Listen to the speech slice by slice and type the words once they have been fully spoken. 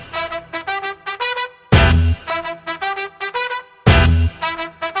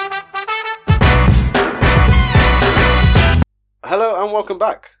Hello and welcome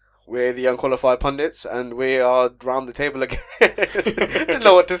back. We're the Unqualified Pundits and we are round the table again. Didn't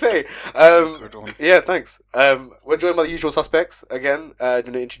know what to say. Good one. Yeah, thanks. We're joined by the usual suspects again. Do you want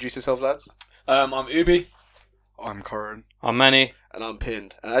to introduce yourselves, lads? I'm Ubi. I'm Corin. I'm Manny. And I'm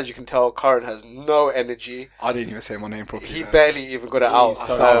Pinned. And as you can tell, Karen has no energy. I didn't even say my name properly. He there. barely even got it out.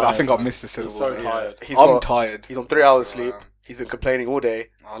 so I think I missed the syllable. He's so there. tired. I'm tired. He's on 3 hours So, sleep. He's been complaining all day.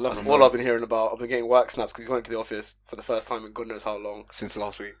 I love That's him. all man. I've been hearing about. I've been getting work snaps because he's going to the office for the first time in God knows how long. Since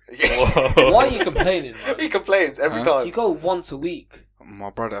last week. Why are you complaining, He man? complains every time. You go once a week.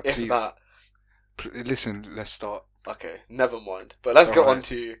 My brother, If please. that. Listen, let's start. Okay, never mind. But let's get Alright. on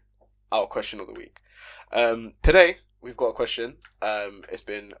to our question of the week. Today, we've got a question. It's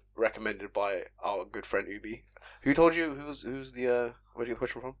been recommended by our good friend Ubi. Who told you? Who's the? Where'd you get the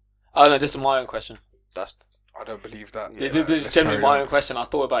question from? Oh no, this is my own question. That's I don't believe that. Yeah, This is let's genuinely carry my on. own question. I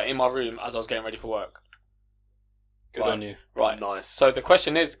thought about it in my room as I was getting ready for work. Good Right. on you. Right. Nice. So the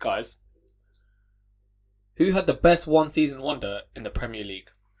question is, guys, who had the best one-season wonder in the Premier League?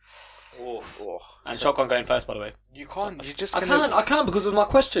 oh. And Shotgun going first, by the way. You can't. You just. I can because of my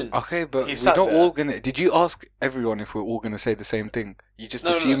question. Okay, but He we're sat not there. all gonna. Did you ask everyone if we're all gonna say the same thing? You're just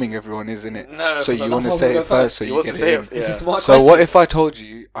No, no, assuming everyone is, in it. No, So you that's want to why I'm say gonna it go first, so He you wants get to say it it. in. This Yeah. is my So question. what if I told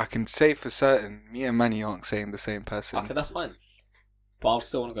you I can say for certain me and Manny aren't saying the same person, Okay, that's fine. But I'll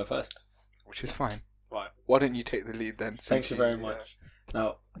still want to go first. which is fine. Right. Why don't you take the lead then? Thank since you very much.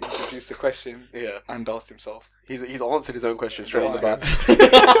 Now, Introduced the question Yeah, and asked himself. he's answered his own question straight on the Right.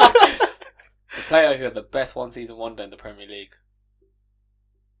 back. the player who had the best one-season wonder in the Premier League.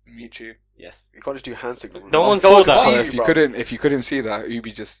 Michu. Yes. You can't just do hand signals. No one one saw can that. see So you, if you bro. couldn't see that,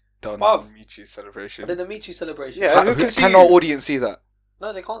 Ubi just done Bruv. Michu's celebration. the Michu celebration. Yeah, who can see Can you? our audience see that?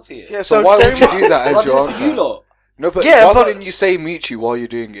 No, they can't see it. Yeah, So why would Jeremy- you do that as I did your it for you answer? lot. No, but Yeah, why but- wouldn't you say Michu while you're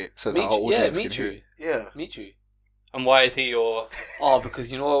doing it so that our Michu, yeah, audience can hear? Michu. Yeah. Michu. And why is he your... Oh,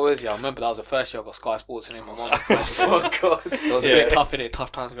 because you know what it was? Yeah, I remember that was the first year I got Sky Sports and in my mum. It Oh God. was a Yeah. bit tough, innit?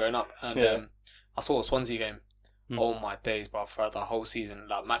 Tough times growing up. And Yeah. I saw a Swansea game. Mm. Oh my days, bro. Throughout the whole season,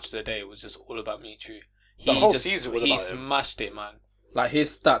 like match of the day, it was just all about Michu. The whole season was he about him. smashed it, man. Like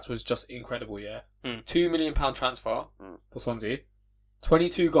his stats was just incredible, yeah. Mm. £2 million transfer Mm. for Swansea,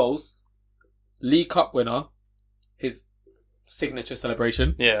 22 goals, League Cup winner, his signature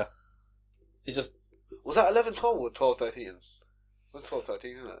celebration. Yeah. It's just, Was that 11-12 or 12-13? 12-13,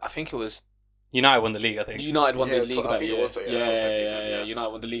 isn't it? I think it was United won the league, I think. United won Yeah, the so league I that think it year. was, yeah, Yeah.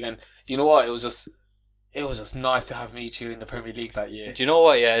 United won the league, and you know what? It was just nice to have Michu in the Premier League that year. Do you know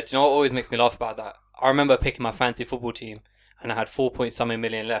what? Yeah. Do you know what always makes me laugh about that? I remember picking my fantasy football team and I had 4-point-something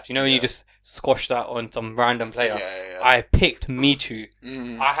million left. You know when you just squash that on some random player? Yeah. I picked Michu.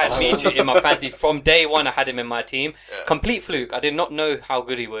 I had Michu in my fantasy from day one. I had him in my team. Yeah. Complete fluke. I did not know how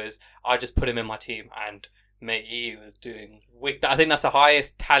good he was. I just put him in my team, and mate, he was doing wicked. I think that's the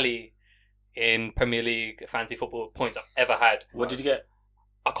highest tally in Premier League fantasy football points I've ever had. What did you get?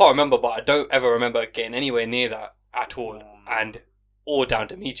 I can't remember, but I don't ever remember getting anywhere near that at all. Mm. And all down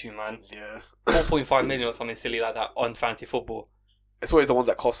to Michu, man. Yeah. 4.5 million or something silly like that on fantasy football. It's always the ones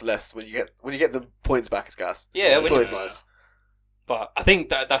that cost less when you get the points back. It's gas. Yeah, it's when always you- nice. But I think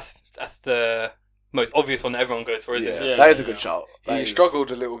that's the most obvious one that everyone goes for, isn't Yeah, it? Yeah, that is a yeah. good shout. He That is- struggled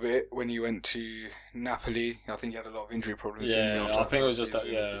a little bit when he went to Napoli. I think he had a lot of injury problems. didn't he, Yeah, after I think it was just that.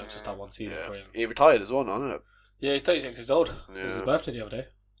 season? Yeah, just that one season Yeah. for him. He retired as well, no? Isn't it? Yeah, he's 36 years old. It was his Yeah. birthday the other day.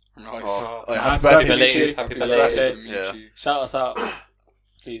 Nice. Oh, Oh, yeah, happy happy birthday, birthday, Michu. Happy Happy birthday. birthday, Yeah. Michu. Shout us out,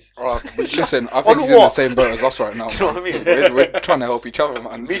 please. Alright, listen, I On think he's in what? the same boat as us right now. Do you know what I mean? We're trying to help each other,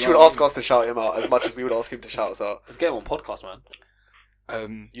 man. Michu would ask us to shout him out as much as we would ask him to shout us out. Let's get him on podcast, man.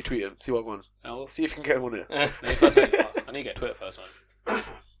 You tweet him, see what going. No, See if you can get him on here. I need to get Twitter first, man.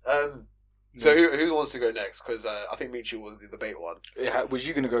 So who wants to go next? Because I think Michu was the debate one. Yeah, was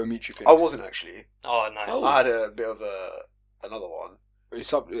you going to go with Michu? Pin? I wasn't actually. Oh, nice. Oh. I had a bit of another one.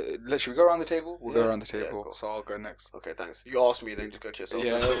 It's up. Should we go around the table? We'll Yeah. go around the Yeah, table. cool. So I'll go next. Okay, thanks. You asked me, then just go to yourself.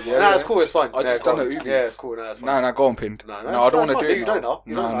 Yeah, first. yeah, Nah, yeah. it's cool. It's fine. I just go done on. it, Ubi. Yeah, it's cool. Nah, it's fine. No, go on, pinned. No, No, I don't want to do it. You don't know.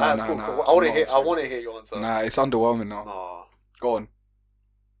 You No, don't know. no, That's no, cool. no. Cool. I want to I'm hear. not I want to hear your answer. Nah, it's underwhelming now. Nah. Go on.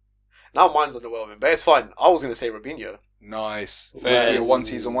 Now mine's underwhelming, but it's fine. I was going to say Robinho. Nice. Fair. Was he a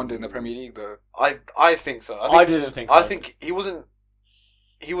one-season wonder in the Premier League, though? I think so. I didn't think so. I think he wasn't.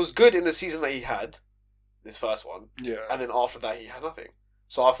 He was good in the season that he had, this first one, Yeah. and then after that he had nothing.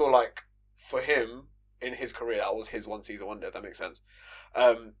 So I feel like for him in his career, that was his one season wonder. If that makes sense.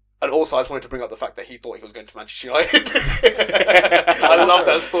 And also, I just wanted to bring up the fact that he thought he was going to Manchester United. I love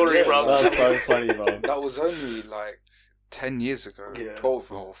that story, Yeah, bro. That's so funny, bro. That was only like 10 years ago. Yeah.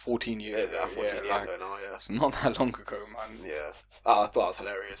 12 or 14 years ago. 14 years like, ago now, yeah. It's not that long ago, man. Yeah. I thought that was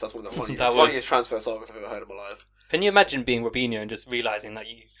hilarious. That's one of the That funniest was- transfer sagas I've ever heard in my life. Can you imagine being Robinho and just realising that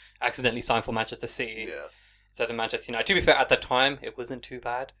you accidentally signed for Manchester City Yeah. instead of Manchester United? To be fair, at the time, it wasn't too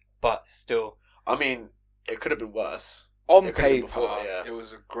bad, but still. I mean, it could have been worse. On It could've been paper, before, yeah. it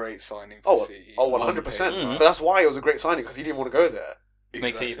was a great signing for City. 100%. Mm. But that's why it was a great signing, because he didn't want to go there.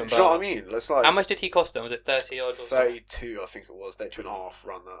 Makes it even Do you know better. what I mean? Let's like How much did he cost them? Was it 30 odd? Or something? 32, I think it was. 32 and a half,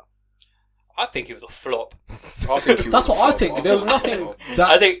 around that. I think he was a flop. I think he That's was what I a think. flop. There was nothing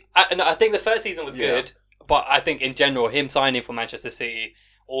I that. think the first season was Yeah. good, but I think in general, him signing for Manchester City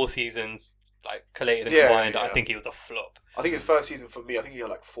all seasons, like collated and Yeah, combined, yeah. I think he was a flop. I think his first season for me, I think he had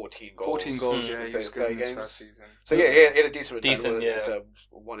like 14 goals. 14 goals, Mm. yeah, he For was his good in 30 his games. first season. So yeah, he had a decent return. Decent, It was, yeah.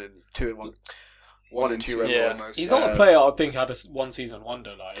 1 and 2 and 1. 1 and 2 Red Yeah. almost. He's not a player I think had a one season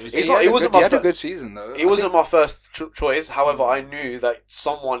wonder. Like it was He's just, not- He it wasn't he my had a fir- good season though. It wasn't my first choice. However, I knew that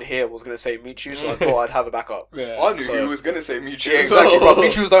someone here was going to say Michu, so I thought I'd have a backup. yeah. I knew So- he was going to say Michu. Yeah, exactly. But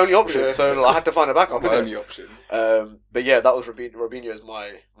Michu was the only option, Yeah. so I had to find a backup. My innit? only option. But yeah, that was Robinho as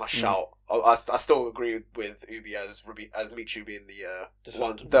my shout. I still agree with Ubi as Michu being the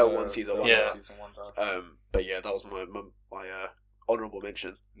one season wonder. Yeah. Season wonder. But yeah, that was my honourable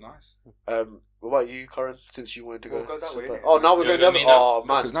mention. Nice. What about you, Corin? Since you wanted to We'll go. go that way, innit? Oh, now we're You're going the going other. me now? Oh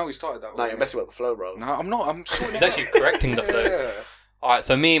man, Because now we started that no, way. you're innit? messing with the flow, bro. No, I'm not. I'm sorting He's it actually correcting the out. flow. Yeah. Alright,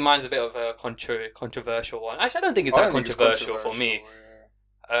 so mine's a bit of a controversial one. Actually, I don't think it's I that don't think it's controversial for me.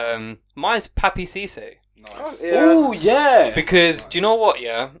 Mine's Papi Cisse. Nice. Oh yeah. Because, do you know what,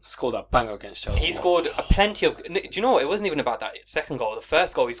 yeah? Scored that banger against Chelsea. He scored a plenty of... Do you know what? It wasn't even about that second goal. The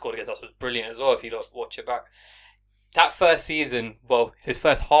first goal he scored against us was brilliant as well, if you watch it back. That first season, well, his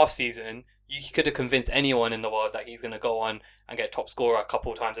first half season, you could have convinced anyone in the world that he's going to go on and get top scorer a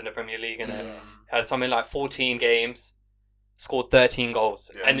couple of times in the Premier League. And then had something like 14 games, scored 13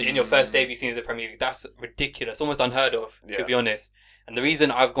 goals. Yeah. And in your first debut season in the Premier League, that's ridiculous. Almost unheard of, Yeah. to be honest. And the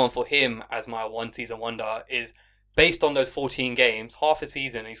reason I've gone for him as my one season wonder is based on those 14 games, half a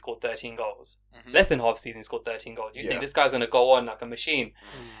season he scored 13 goals. Mhm. Less than half a season he scored 13 goals. You Yeah. think this guy's going to go on like a machine.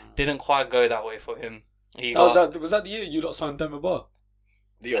 Didn't quite go that way for him. He Was got that the year you lot signed Demba Ba?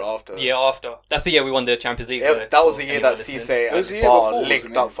 The year after. the year after. That's the year we won the Champions League. That was the year anyone that listening. Cisse It was the and year Bar before, linked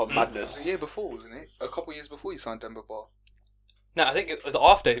wasn't up it? for Mm. It madness. was the year before, wasn't it? A couple of years before you signed Demba Ba. No, I think it was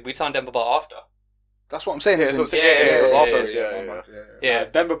after. We signed Demba Ba after. That's what I'm saying. Yeah, as so in- it's- yeah, yeah, it was yeah, afterwards, yeah, yeah, my yeah. bad, Yeah.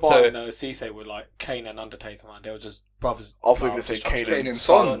 Demba Ba So- and Cisse were like Kane and Undertaker, man. They were just brothers. I thought you were going to say Destruction. Kane Kane and and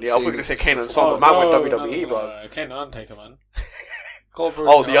Son. Son. Yeah, I thought you were going to say Kane and Oh, Son, but man no, went no, WWE, no, bro. no, Kane and Undertaker, man.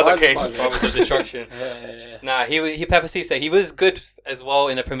 Oh, the other Kane. Brothers of Destruction. Yeah. Nah, he Pepper Cisse. He was good as well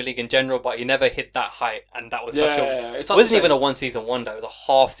in the Premier League in general, but he never hit that height, and that was such a. It's It wasn't even a one season wonder. It was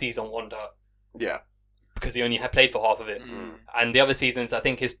a half season wonder Yeah. because he only had played for half of it. Mm. And the other seasons, I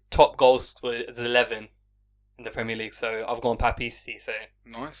think his top goals was 11 in the Premier League. So I've gone Papi Cisse.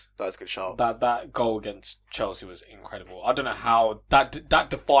 Nice. That's a good shout. That goal against Chelsea was incredible. I don't know how that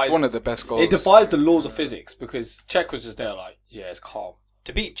defies. It's one of the best goals. It defies the laws of physics because Czech was just there, like, yeah, it's calm.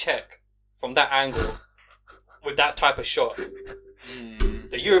 To beat Czech from that angle with that type of shot,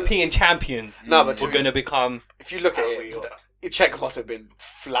 Mm. the European champions No, but were going to become. if you look at How it, we are. Czech must have been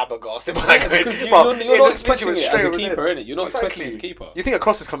flabbergasted by that. Because Well, you're it not just literally expecting went it straight as a over the keeper, head. innit? You're not expecting it as a keeper. You think a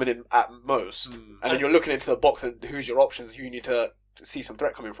cross is coming in at most, Mm. and then you're looking into the box and who's your options, who you need to see some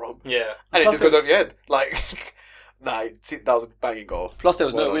threat coming from, Yeah. and it Plus just goes over your head. Like, nah, that was a banging goal. Plus, there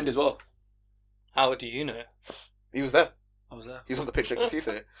was Well no done. wind as well. How do you know? He was there. I was there. He was on the pitch next to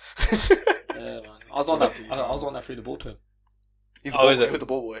Cisse. Yeah, man. I was on that. I was on that through the ball to him. He's the Oh, ball is boy. it? He was the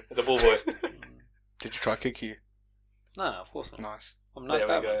ball boy. The ball boy. Did you try kick you? Nah, of course not. Nice. I'm a nice There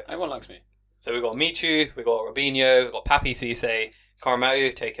guy, we go. man. Everyone likes me. So we got Michu, we got Robinho, we got Papi Cisse,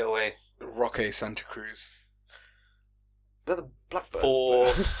 Carmau, take it away. Roque Santa Cruz. They're the Blackburn. For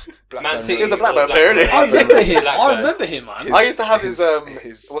Man Blackburn City. He was the Rovers. Blackburn player, innit? I remember him. I Blackburn. remember him, man. His- I used to have his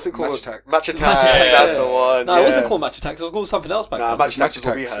what's it called? Match attack. Match attack. Match Attack, That's yeah. the one. No, yeah. it wasn't called Match Attacks. It was called something else back Nah, then. Match Match attacks is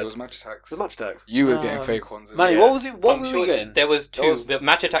what we attacks. had. It was match attacks. The match attacks. You were Ah. getting fake ones. Manny, Yeah. what was it? What I'm were sure we getting? there was two. was- The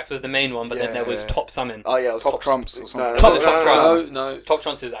Match Attacks was the main one, but then there was Yeah. Top Summon. Oh yeah, it was Top Trumps or something. No, Top- no, Top no, Trumps. no. No. Top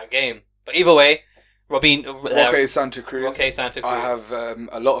Trumps is that game. But either way, Roque Santa Cruz. Roque Santa Cruz. I have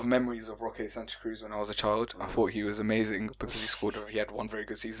a lot of memories of Roque Santa Cruz when I was a child. I thought he was amazing because he scored. He had one very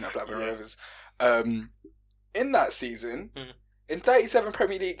good season at Blackburn Yeah. Rovers. In that season, Mhm. in 37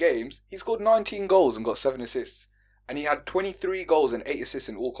 Premier League games, he scored 19 goals and got 7 assists. And he had 23 goals and 8 assists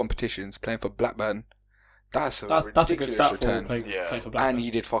in all competitions playing for Blackburn. That's a That's a good ridiculous stat return. for playing Yeah. for Blackburn. And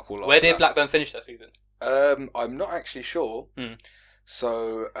he did fuck all. Where after did that. Blackburn finish that season? I'm not actually sure. Hmm.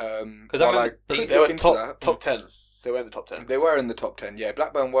 So, I while remember could They look were into top that. top 10. They were in the top 10. They were in the top 10. Yeah,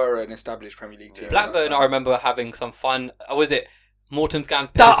 Blackburn were an established Premier League team. Yeah. at Blackburn, that I time. remember having some fun. Was it Morten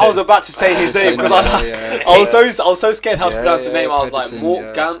Gams That I was Pedersen. about to say his name because I was so scared how to Yeah, pronounce his yeah, name. I was like Pedersen, Mort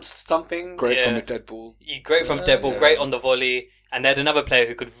yeah. Gamst something. Great Yeah. from the dead ball. Great from dead ball, yeah. great on the volley, and they had another player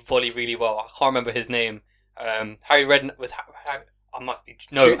who could volley really well. I can't remember his name. Harry Redknapp was. I must be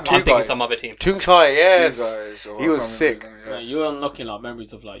no. Two I'm thinking guys. some other team. Tung Chai, yes. Two guys, or He I was can't sick. remember his Yeah, name, you're unlocking like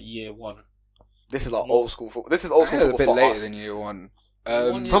memories of like year one. This is like old school football. This is old I school think it was a football bit for later us. than year one.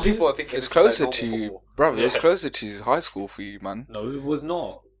 One Some year people are thinking It's this is closer like normal to, football. brother. It was Yeah. closer to high school for you, man. No, it was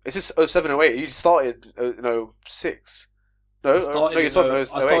not. It's just 07, 08. You started, 06. No, I started, no, you started,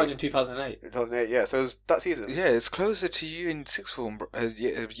 I started in 2008. 2008, yeah. So it was that season. Yeah, it's closer to you in sixth form. I high just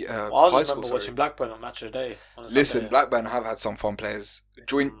school, remember sorry. watching Blackburn on Match of the Day. On a Listen, Sunday. Blackburn have had some fun players.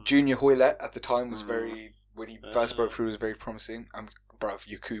 Junior Hoylett at the time was very, when he first broke through, was very promising. Bruv,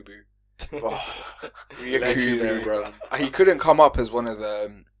 Yakubu. Oh, Yakubu, bro. He couldn't come up as one of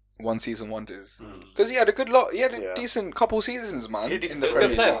the one season wonders because he had a good lot. He had a Yeah. decent couple seasons, man. He had decent in the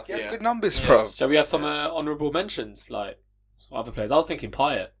numbers. Premier Good League. He player. had Yeah. good numbers, Yeah. bro. Shall we have some honourable mentions like some other players? I was thinking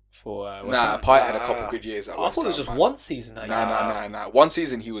Pyatt for. West Nah, Ham. Pyatt had a couple good years. At I West thought it was Ham, just man. one season that. Nah. One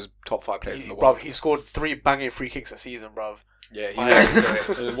season he was top 5 players in the world. Bruv, he scored 3 banging free kicks a season, bruv. Yeah, he Pyatt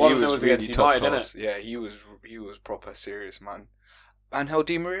was. was One of them was against top United, class. Yeah, he was proper serious, man. Angel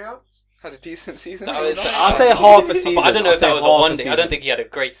Di Maria had a decent season. I'd say half a season. But I don't know I'd if that say was a half one day. I season. don't think he had a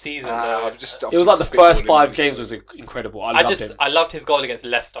great season. though. It was like the first 5 games was incredible. I loved him. I loved his goal against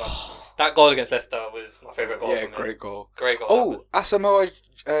Leicester. That goal against Leicester was my favourite goal. Yeah, from him. great goal. Great goal. Oh, Asamoah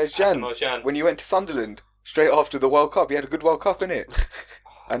Gyan. Asamoah Gyan. When he went to Sunderland straight after the World Cup, he had a good World Cup in it,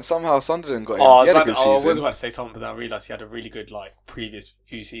 and somehow Sunderland got him. I He had a good was season. about to say something, but then I realised he had a really good like previous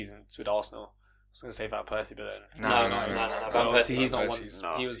few seasons with Arsenal. I was going to say Van Persie, but then No, Van obviously Persie. he's not Van one. Persie's-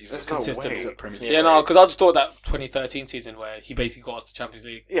 No, He was there's no consistent. way. He's at Premier League. Yeah, no, because I just thought that 2013 season where he basically got us to Champions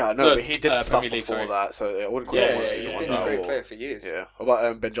League. Yeah, no, No, but he did stuff Premier League, before sorry. that, so I wouldn't call Yeah, it one yeah, season He's yeah, been wonder a great or- player for years. Yeah. What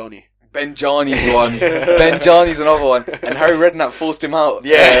about Benjani? Benjani's one. Benjani's another one. And Harry Redknapp forced him out.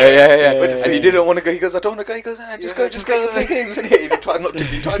 Yeah. And he didn't want to go. He goes, I don't want to go. He goes, just go. Play games. And he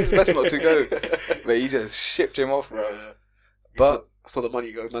tried his best not to go. But he just shipped him off, bro. But I saw the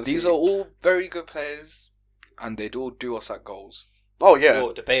money go. Man these City. are all very good players. And they'd all do us at goals. Oh, yeah.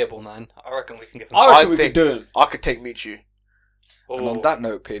 Oh, debatable, man. I reckon we can give him. I reckon I we think- could do him. I could take Michu. And on that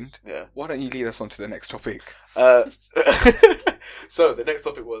note, Pinned, Yeah. why don't you lead us on to the next topic? So the next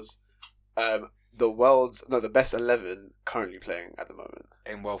topic was the best 11 currently playing at the moment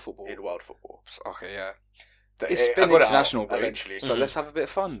In world football. in world football. Okay, yeah. I It's got been it out international break, eventually. so let's have a bit of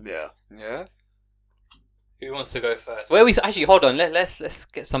fun. Yeah. Yeah? Who wants to go first? Where we actually hold on. Let's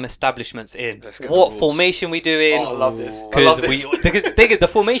get some establishments in. Let's get the What rules. formation we doing? Oh, I love this. I Because love this. the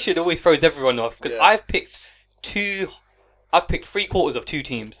formation always throws everyone off. Because Yeah. I've picked 3/4 of 2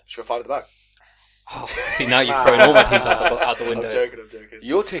 teams. Should we go 5 at the back? Oh, see, now you've thrown all my teams out the window. I'm joking.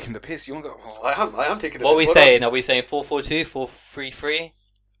 You're taking the piss. You want to go? Oh. I am taking the What are we piss. saying? Are we saying 4-4-2, 4-3-3?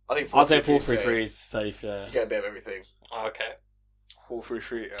 I think I'd say 4-3-3 is 4-3-3 safe. is safe, yeah. You get a bit of everything. Oh, okay.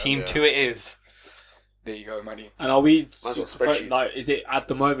 4-3-3. Team yeah. 2 it is. There you go, Manny. And are we, Might as well spreadsheets. like, is it at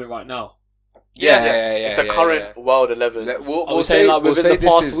the moment right now? It's the current world 11. Are we saying, like, within the this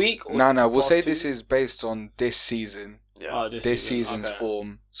past is- week or No, we'll past say 2? this is based on this season. Yeah. Oh, This season. season's Okay.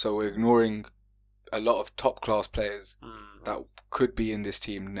 form. So we're ignoring a lot of top class players Mm. that could be in this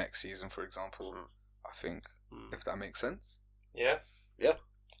team next season, for example. I think, Mm. if that makes sense. Yeah? Yeah.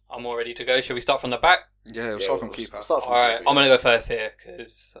 I'm all ready to go. Shall we start from the back? Yeah, we'll Yeah, start from we'll keeper. start from Alright, keeper, I'm yeah. going to go first here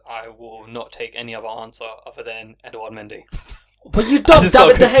because I will not take any other answer other than Edouard Mendy. But you I dubbed just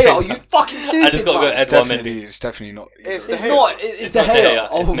gotta David De go- Gea. Are you fucking stupid? I just gotta go man? Edouard It's definitely not. It's It's De Gea. not. It's De not De Gea. Gea,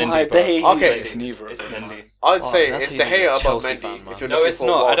 Oh it's my Mendy, bro. days. Okay. It's neither of It's them. Mendy. I'd say that's it's how De you make Gea a above Chelsea Mendy. fan, man. If you're No, looking it's for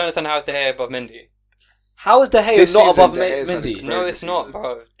not. one- I don't understand how it's De Gea above Mendy. How is De Gea This not season, above De Gea's had a Mendy? very No, good it's not, season.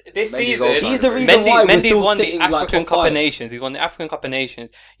 bro. This Mendy's season, also He's the reason why we're Mendy's still won the sitting, like, African top Cup of 5. Nations. He's won the African Cup of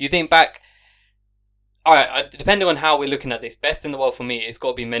Nations. You think back. All right, depending on how we're looking at this, best in the world for me, it's got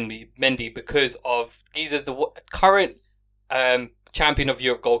to be Mendy because of he's the current champion of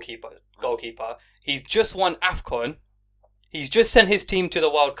Europe goalkeeper. He's just won AFCON. He's just sent his team to the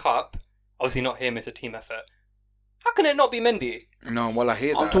World Cup. Obviously not him, it's a team effort. How can it not be Mendy? No, well, I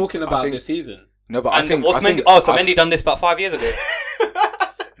hear that. I'm talking I about think- this season. No, but I And think. what's I think Mendy? Oh, so I- Mendy done this about 5 years ago.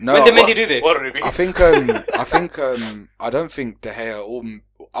 No, When did Mendy do this? What did it be? I think. I don't think De Gea. Or,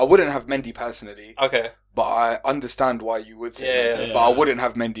 I wouldn't have Mendy personally, Okay. but I understand why you would say. Yeah, Mendy, yeah. But I wouldn't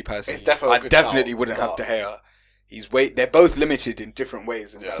have Mendy personally. It's definitely a I good definitely shout, wouldn't have but- De Gea. They're both limited in different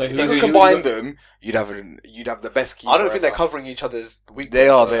ways. And Yeah. So if who- you who- could who combine you them, you'd have the best keeper. I don't think they're ever. covering each other's weak They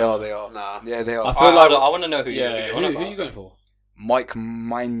points, are. though. They are. Nah. Yeah, they are. I feel like I want to know who yeah. you're Who on are about. you going for? Mike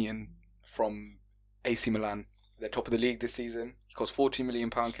Maignan from AC Milan. They're top of the league this season. He cost £40 million,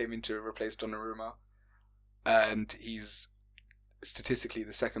 came in to replace Donnarumma. And he's statistically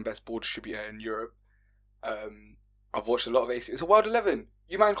the second best ball distributor in Europe. I've watched a lot of AC. It's a World 11.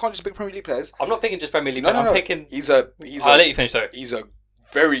 You man can't just pick Premier League players. I'm not picking just Premier League. No. I'm picking. I'll let you finish though. He's a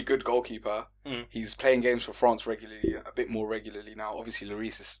very good goalkeeper. Mm. He's playing games for France regularly, a bit more regularly now. Obviously,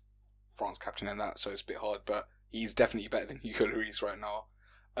 Lloris is France captain and that, so it's a bit hard, but he's definitely better than Hugo Lloris right now.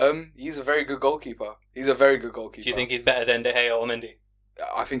 He's a very good goalkeeper. Do you think he's better than De Gea or Mendy?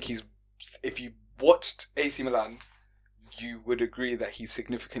 I think if you watched AC Milan, you would agree that he's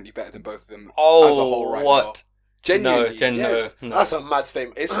significantly better than both of them as a whole right now. Genuinely, yes. No. That's a mad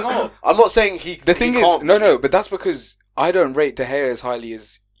statement. It's not. I'm not saying he. The thing he is, can't no, but that's because I don't rate De Gea as highly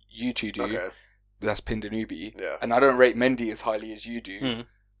as you two do. Okay. That's Pindanubi. Yeah. And I don't rate Mendy as highly as you do. Mm.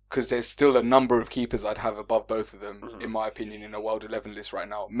 Because there's still a number of keepers I'd have above both of them, in my opinion, in a World 11 list right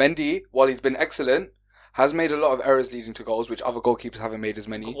now. Mendy, while he's been excellent, has made a lot of errors leading to goals, which other goalkeepers haven't made as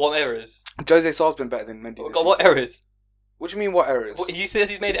many. What errors? Jose Sá's been better than Mendy this What season. errors? What do you mean, what errors? You said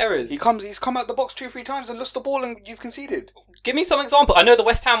he's made errors. He's come out the box 2-3 times and lost the ball and you've conceded. Give me some example. I know the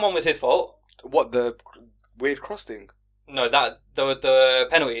West Ham one was his fault. What, the weird cross thing? No, that the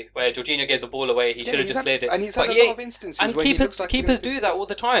penalty where Jorginho gave the ball away. He should have just cleared it. And he's But had a lot of instances and where he looks like keepers do that all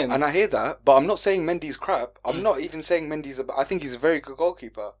the time. And I hear that, but I'm not saying Mendy's crap. I'm not even saying Mendy's. I think he's a very good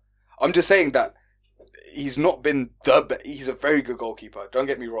goalkeeper. I'm just saying that he's not been he's a very good goalkeeper. Don't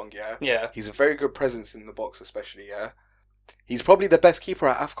get me wrong, yeah? Yeah. He's a very good presence in the box, especially, yeah? He's probably the best keeper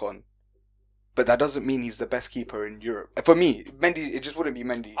at AFCON. But that doesn't mean he's the best keeper in Europe. For me, Mendy, it just wouldn't be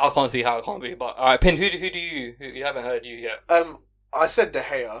Mendy. I can't see how it can't be. But alright, Pin, who do you haven't heard you yet? I said De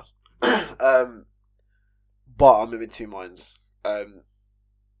Gea, but I'm in two minds.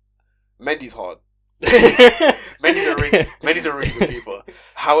 Mendy's hard. Mendy's a really good keeper.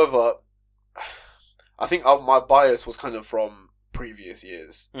 However, I think my bias was kind of from previous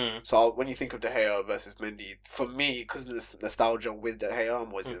years. Mm. So when you think of De Gea versus Mendy, for me, because of this nostalgia with De Gea, I'm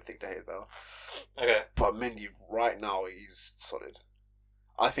always going to think De Gea better. Okay. But Mendy, right now, he's solid.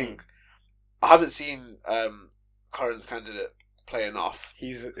 I think I haven't seen Curran's candidate play enough.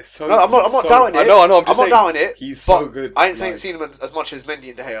 He's so. No, I'm not doubting it. I know. I'm not doubting it. He's but so good. I ain't seen him as much as Mendy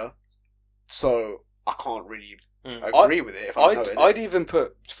and De Gea, so I can't really agree with it. If I'd even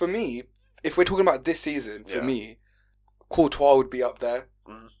put, for me, if we're talking about this season, for me, Courtois would be up there.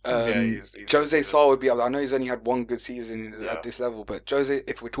 He's Jose Sá would be up there. I know he's only had one good season at this level, but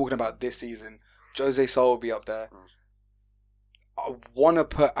if we're talking about this season, Jose Sá would be up there. I want to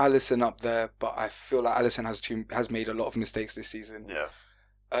put Alisson up there, but I feel like Alisson has made a lot of mistakes this season. Yeah.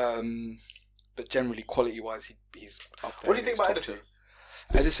 But generally, quality-wise, he's up there. What do you think about Ederson?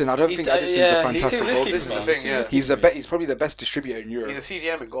 Ederson, I don't think Ederson's a fantastic he's too risky. This is the thing, He's probably the best distributor in Europe. He's a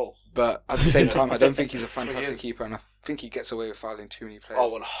CDM in goal. But at the same time, I don't think he's a He fantastic is. keeper, and I think he gets away with fouling too many players.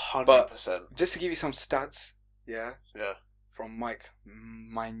 Oh, 100%. Just to give you some stats, Yeah. from Mike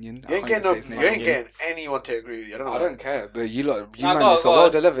Mignon. You ain't getting anyone to agree with you. I don't care, but you man, go it's a on.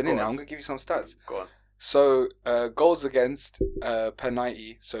 World 11, Go innit? on. I'm going to give you some stats. Go on. So, goals against per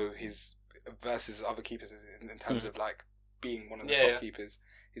 90, so his versus other keepers in terms of like being one of the top keepers.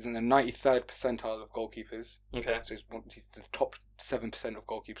 He's in the 93rd percentile of goalkeepers. Okay. So he's the top 7% of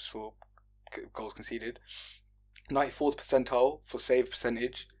goalkeepers for goals conceded. 94th percentile for save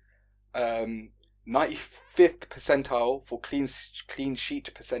percentage. 95th percentile for clean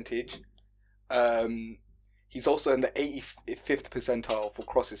sheet percentage. He's also in the 85th percentile for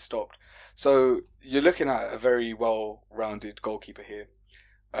crosses stopped. So you're looking at a very well-rounded goalkeeper here.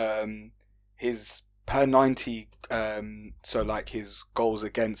 His per 90, so like his goals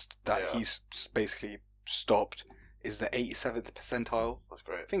against that he's basically stopped is the 87th percentile. That's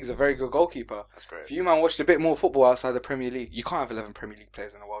great. I think he's a very good goalkeeper. That's great. If you man watched a bit more football outside the Premier League, you can't have 11 Premier League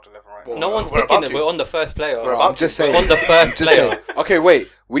players in the World 11 right now. No one's we're picking about it. to. We're on the first player. Bro, I'm just saying. We're on the first Just player. saying. Okay,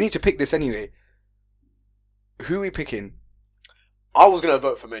 wait. We need to pick this anyway. Who are we picking? I was going to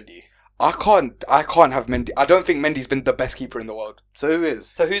vote for Mendy. I can't have Mendy. I don't think Mendy's been the best keeper in the world. So who is?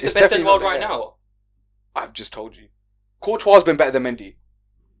 So who's It's the best in definitely the world not right De Gea. now? I've just told you. Courtois has been better than Mendy.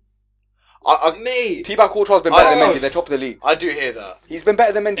 Mate. Thibaut Courtois has been better than know. Mendy. They're top of the league. I do hear that. He's been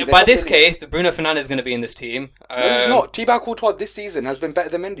better than Mendy. They're By top this of the league. case, Bruno Fernandes is going to be in this team. No, he's not. Thibaut Courtois this season has been better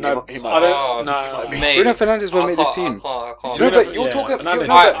than Mendy. No, He I might. don't. might No, be. Mate, Bruno Fernandes won't I make this can't- team. I can't. No, but Bruno- you're yeah, talking. Fernandes-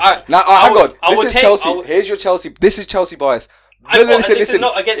 No, I- now, I hang would- on. I This would is take- Chelsea. I would- Here's your Chelsea. This is Chelsea bias. This is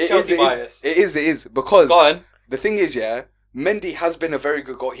not against Chelsea bias. It is because Go on. the thing is, Mendy has been a very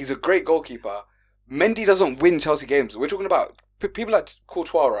good goal. He's a great goalkeeper. Mendy doesn't win Chelsea games. We're talking about people like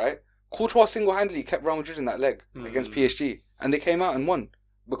Courtois, right? Courtois single-handedly kept Real Madrid in that leg against PSG, and they came out and won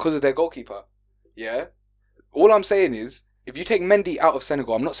because of their goalkeeper. Yeah. All I'm saying is, If you take Mendy out of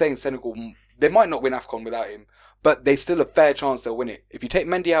Senegal, I'm not saying Senegal, they might not win AFCON without him, but there's still a fair chance they'll win it. If you take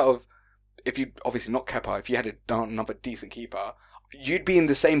Mendy out of, if you, obviously not Kepa, if you had another decent keeper, you'd be in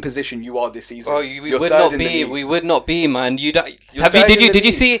the same position you are this season. Oh, we would not be, man. Did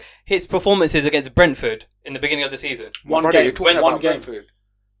you see his performances against Brentford in the beginning of the season? One Brother, game. you're talking One about game. Brentford.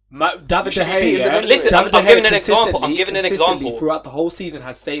 David You De should be in the Gea, middle. Listen, David I'm De Gea giving an example. I'm giving an consistently example. throughout the whole season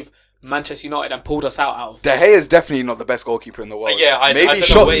has saved Manchester United and pulled us out of. De Gea is definitely not the best goalkeeper in the world. Yeah, I don't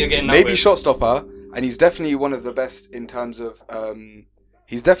know where you're getting that maybe with. shot stopper, and he's definitely one of the best in terms of.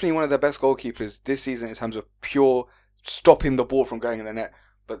 He's definitely one of the best goalkeepers this season in terms of pure stopping the ball from going in the net.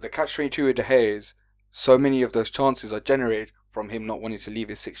 But the catch-22 with De Gea is so many of those chances are generated from him not wanting to leave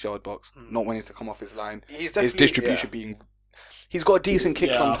his 6-yard box, not wanting to come off his line. He's His distribution being. He's got a decent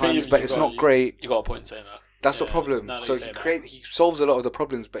kick Yeah, I think sometimes, but it's not great. You got a point in saying that. That's the Yeah, problem. now that So you say that. he solves a lot of the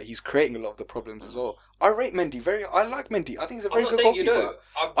problems, but he's creating a lot of the problems as well. I rate Mendy I like Mendy. I think he's a very I'm not good saying you goalkeeper.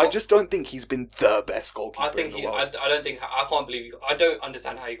 don't. I just don't think he's been the best goalkeeper I think in the world. I don't think I can't believe you. I don't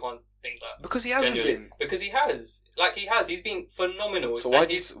understand how you can't think that. Because he hasn't Genuinely. been. Because he has. He's been phenomenal. So And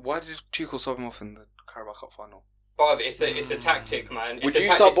why did Tuchel sub him off in the Carabao Cup final? Bruv, it's a tactic, man. It's Would a you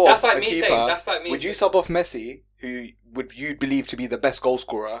tactic. sub off That's like a me keeper? saying. That's like me. Would you saying, sub off Messi, who would you believe to be the best goal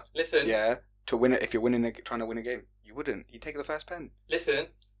scorer? Listen. Yeah, to win it if you're trying to win a game. You wouldn't. You take the first pen. Listen.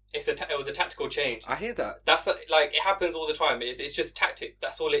 It was a tactical change. I hear that. That's like it happens all the time. It's just tactics.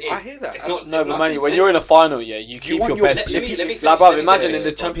 That's all it is. I hear that. It's not. No, it's but nothing- Manny, when you're in a final, yeah, you keep want your your- best. Let me finish, Like, let bruv, me imagine finish. in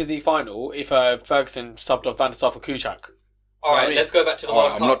the Champions League final if Ferguson subbed off Van der Sar for Kuszak. All right, I mean- let's go back to the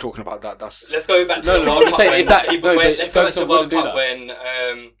World I'm Cup. not talking about that. That's Let's go back to No, the no, World I'm just Cup. saying, if that- no, but Let's go back to Ferguson the World wouldn't Cup do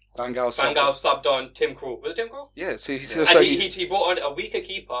when Van Gaal. Van Gaal subbed on Tim Krul. Was it Tim Krul? Yeah, so And he brought on a weaker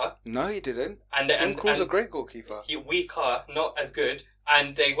keeper, No, he didn't. and Tim Krul's a great goalkeeper. he weaker, not as good.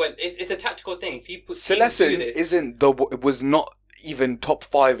 And they went. It's a tactical thing. People teams do Silesen this. isn't was not even top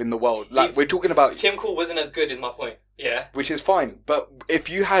 5 in the world. Like He's- we're talking about, Tim Krul wasn't as good, is my point. Yeah. which is fine. But if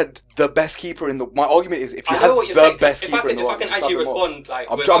you had the best keeper in the, my argument is if you I had know what you're the saying. best If keeper in the I world, can you sub actually him off. respond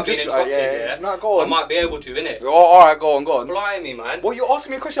like I'm without just being interrupted, yeah. No, go I on. might be able to, innit? Oh, all right, go on. Blimey, man. Well, you're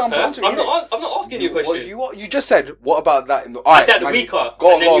asking me a question. I'm Huh? answering. I'm innit? not asking you a Well, question. you just said what about that in the? I said weaker. Go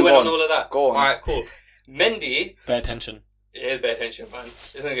on, and then go you on, went go on on. all of that. Go on. Alright, cool. Mendy, Pay attention. it is bad attention, man.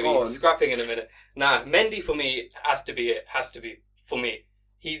 It's not Go going to on. be scrapping in a minute. Nah, Mendy for me has to be it. Has to be for me.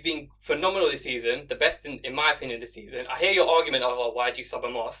 He's been phenomenal this season. The best in my opinion this season. I hear your argument of why do you sub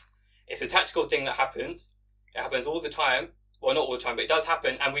him off? It's a tactical thing that happens. It happens all the time. Well, not all the time, but it does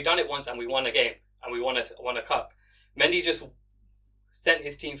happen. And we done it once, and we won a game, and we won a cup. Mendy just sent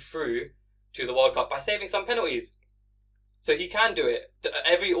his team through to the World Cup by saving some penalties. So he can do it.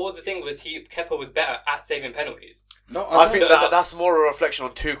 All the thing was Kepa was better at saving penalties. No, I don't- think that's more a reflection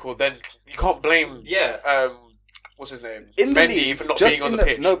on Tuchel. Then you can't blame. Yeah. What's his name? in the Mendy league, for not just being on in the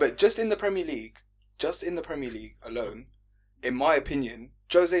pitch. No, but just in the Premier League alone, in my opinion,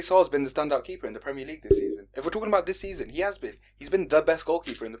 Jose Sar's been the standout keeper in the Premier League this season. If we're talking about this season, he has been. He's been the best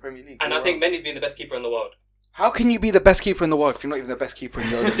goalkeeper in the Premier League. And I think Mendy's been the best keeper in the world. How can you be the best keeper in the world if you're not even the best keeper in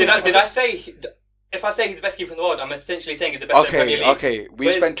the world? Did I say? If I say he's the best keeper in the world, I'm essentially saying he's the best in the Premier League. Okay. We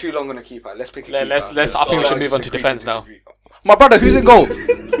Where's- spent too long on a keeper. Let's pick a keeper. Let's. I think we should move on to Disagree, defence now. disagree. My brother, who's in goal?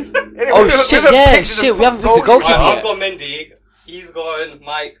 Oh shit! Yeah, shit. We haven't picked the goalkeeper I've yet. got Mendy. He's gone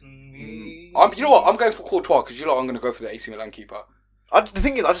Mike. You know what? I'm going for Courtois because you lot I'm going to go for the AC Milan keeper, The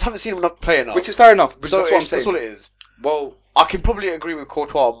thing is, I just haven't seen him enough play enough. which is fair enough. But so that's what I'm saying. that's all it is. Well, I can probably agree with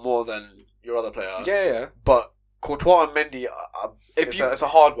Courtois more than your other player. yeah. But Courtois and Mendy, it's a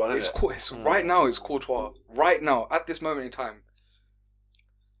hard one, isn't it? It's right now. It's Courtois. Right now, at this moment in time.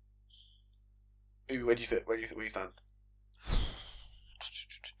 Where do you fit? Where do you stand?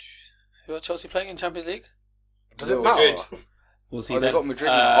 Who are Chelsea playing in Champions League? Does it Real matter? Madrid. We'll see Oh, they then. got Madrid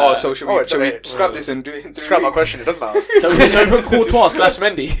now. So should we okay. scrap this and do it? Scrap my question. It doesn't matter. So we put Courtois /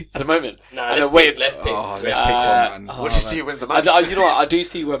 Mendy at the moment. Nah, And let's then wait. pick. Let's pick. Oh, let's Let's pick pick. one, man. What do you see who wins the I, match? you know what? I do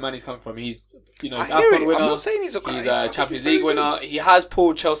see where Manny's coming from. He's, I hear AFCON it. winner. I'm not saying he's a He's I a think Champions he's League very winner. good. He has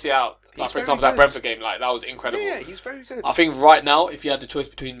pulled Chelsea out. He's Like, for very example, that good. Brentford game, like that was incredible. Yeah, he's very good. I think right now, if you had the choice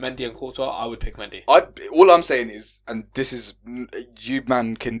between Mendy and Courtois, I would pick Mendy. All I'm saying is, and this is, you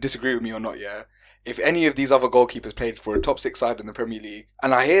man can disagree with me or not, yeah. If any of these other goalkeepers played for a top 6 side in the Premier League,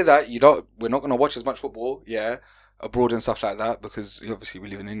 and I hear that we're not going to watch as much football, yeah, abroad and stuff like that, because obviously we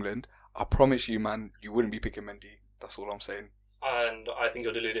live in England. I promise you, man, you wouldn't be picking Mendy. That's all I'm saying. And I think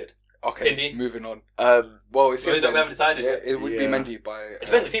you're deluded. Okay, Indy? moving on. Um, Well, it's We him then. haven't decided Yeah, yet. it would be Yeah. Mendy by. It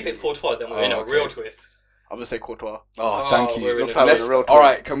depends if he picks Courtois, then we're in a okay. real twist. I'm gonna say Courtois. Oh, thank we're you. in Looks a- like we're Let's, in a real all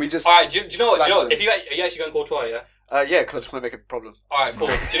right, twist. can we just? All right, do you know what? Slash them. If are you actually going Courtois, yeah? Yeah, because I just want to make it a problem. All right, cool.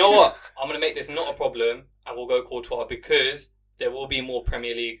 Do you know what? I'm gonna make this not a problem, and we'll go Courtois because there will be more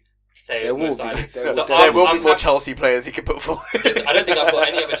Premier League players. There will most be. likely. There So will There will I'm be more happy- Chelsea players he could put forward. I don't think I've got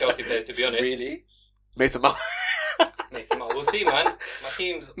any other Chelsea players, to be honest. Really? Mason Mount. Mason Mount. We'll see, man. My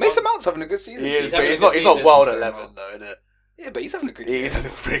team's Mason Mount's having a good season. He is, He's but having he's a not. good He's not season. world He's 11 doing though, innit? Yeah, but he's having a good He year. is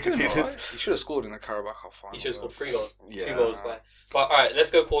having a pretty good He's doing season. alright. He should have scored in the Carabao Cup final. He should have scored 3 goals. Yeah. 2 goals, but all right, let's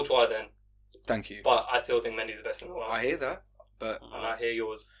go Courtois then. Thank you. But I still think Mendy's the best in the world. I hear that, but And I hear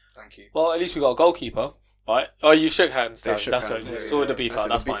yours. thank you. Well, at least we got a goalkeeper, right? Oh, you shook hands. They Dan. shook That's hands, all. yeah, It's all yeah. the beef out. it,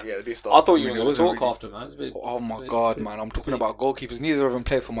 That's the fine. Yeah, the beef I start. thought you I were mean, it going to wasn't talk really- after, man. It's a bit, Oh my god, man! I'm talking about goalkeepers. Neither of them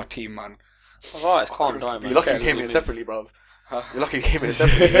play for my team, man. Alright, it's calm down, man. You're lucky you Okay, came little in bit. separately, bro. Huh? You're lucky you came in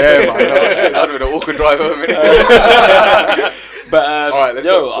separately. Yeah, man. No, shit, that'd been an awkward drive home. But All right, let's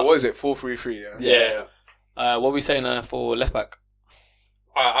yo, go. So what is it? 4-3-3. Yeah. Yeah. what are we saying for left back?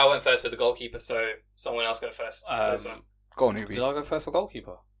 All right, I went first for the goalkeeper, so someone else go first. So Go on, Did Ubi. I go first for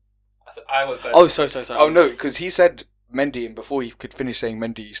goalkeeper? I went first. Oh, sorry. Oh no, because he said Mendy, and before he could finish saying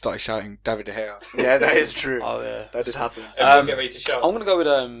Mendy, he started shouting David De Gea. Yeah, that is true. Oh yeah. That did happen. Everyone get ready to shout. I'm gonna go with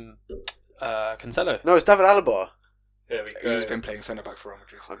Cancelo. No, it's David Alaba. There we go. Who's been playing centre back for Real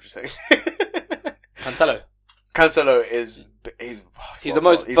Madrid? I'm just saying. Cancelo. Cancelo is He's the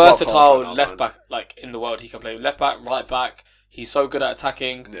most he's world class versatile right now, left man. back like in the world. He can play left back, right back. He's so good at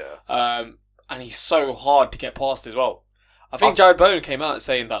attacking. Yeah. And he's so hard to get past as well. I think Jared Bowen came out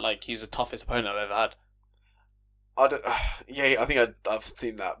saying that like he's the toughest opponent I've ever had. I don't. Yeah, I think I've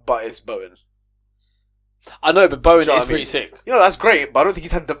seen that, but it's Bowen. I know, but Bowen Do you know is what I mean? pretty sick. You know that's great, but I don't think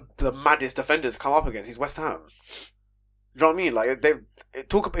he's had the maddest defenders come up against. He's West Ham. Do you know what I mean? Like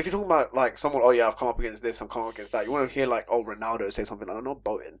if you're talking about like someone, oh yeah, I've come up against this, I'm coming up against that. You want to hear like, oh, Ronaldo say something? I don't know,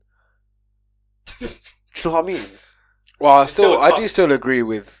 Bowen. Do you know what I mean? Well, I still do still agree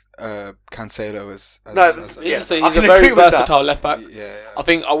with Cancelo as He's I a can very agree with that. versatile left back. yeah. I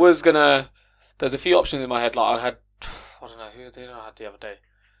think I was gonna. There's a few options in my head. Like I had, I don't know who I had the other day.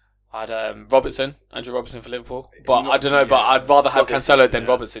 I had Andrew Robertson for Liverpool, but I don't know. But I'd rather have Robertson, Cancelo than yeah.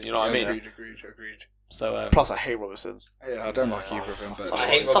 Robertson. You know what I mean? Agreed. So Plus, I hate Robertson. Yeah, I don't like either of them, but I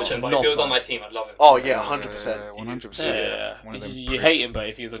hate Such Robertson, a but if he was knob, on man. my team, I'd love him. Oh yeah, 100%. 100%. yeah. One of them You pricks. hate him, but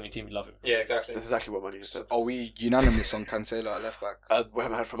if he was on your team, you love him. Yeah, exactly. That's exactly what Manny just said. Are we unanimous on Cancelo at left back? We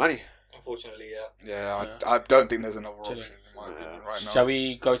haven't heard from Manny. Unfortunately, yeah. Yeah, Yeah. I don't think there's another Chilling. option in my Yeah. opinion right now. Shall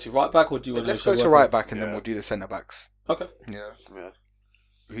we go to right back, or do you want Let's to go to right back and then Yeah. we'll do the centre backs. Okay. Yeah. Yeah.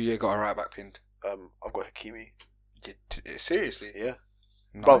 Who you got a right back pinned? I've got Hakimi. Seriously? Yeah.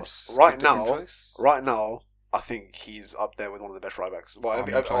 Nice. Bro, right Good different now- choice. Right now, I think he's up there with one of the best right backs. Well, I'm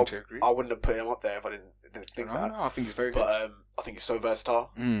inclined to agree. I wouldn't have put him up there if I didn't think No, that. I think he's very good. But I think he's so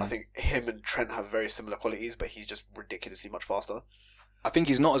versatile. Mm. I think him and Trent have very similar qualities, but he's just ridiculously much faster. I think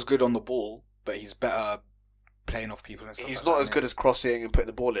he's not as good on the ball, but he's better playing off people and stuff. He's like not that, as good as crossing and putting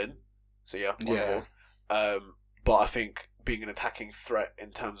the ball in. So yeah, on the Yeah. ball. But I think being an attacking threat in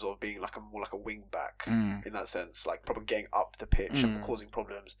terms of being like more like a wing back Mm. in that sense, like probably getting up the pitch and Mm. causing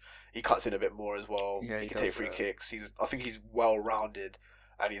problems. He cuts in a bit more as well. Yeah, he he can take does free that. kicks. I think he's well rounded,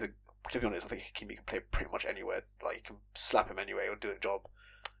 and to be honest, I think he can play pretty much anywhere. Like you can slap him anyway or do a job.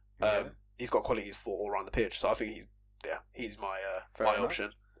 Yeah. He's got qualities for all around the pitch, so I think he's my Fair my enough.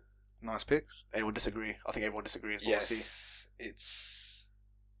 option. Nice pick. Anyone disagree? I think everyone disagrees. But we'll see. Yes. It's.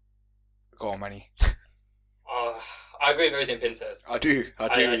 Go on, Manny. I agree with everything Pin says. I do. I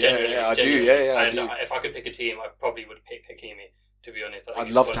genuinely- do. And if I could pick a team, I probably would pick Hakimi, to be honest. I think I'd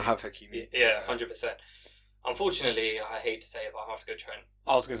he's love to quality. have Hakimi. Yeah, 100%. Unfortunately, I hate to say it, but I have to go Trent.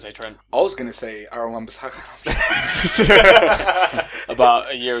 I was going to say Trent. I was gonna say Aaron Wan-Bissaka.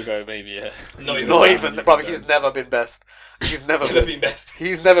 About a year ago, maybe. Yeah. Not even, brother. He's never been best. He's never Never been. been best.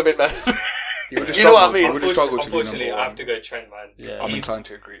 He's never been best. He would have You know what I struggled. mean? He would have struggled to be Unfortunately, number I have one. to go Trent, man. Yeah. I'm He's- inclined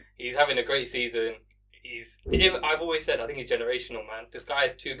to agree. He's having a great season. I've always said I think he's generational, man. This guy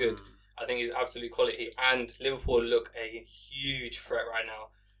is too good. I think he's absolute quality, and Liverpool look a huge threat right now.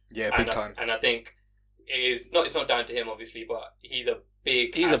 Yeah, and big time. And I think it's not down to him, obviously, but he's a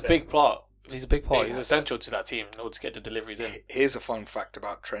big. He's asset. a big part. He's a big part. Big He's asset. essential to that team in order to get the deliveries in. Here's a fun fact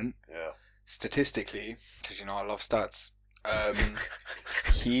about Trent. Yeah. Statistically, because I love stats,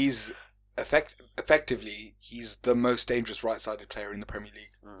 he's effectively he's the most dangerous right-sided player in the Premier League.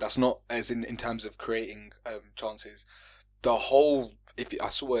 That's not as in terms of creating chances. The whole I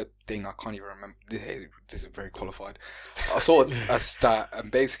saw a thing, I can't even remember. This is very qualified. I saw a stat,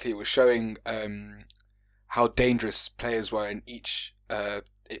 and basically it was showing how dangerous players were in each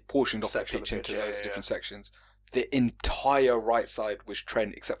it portioned off the Section of pitch the into pitch, yeah, those yeah, different sections. The entire right side was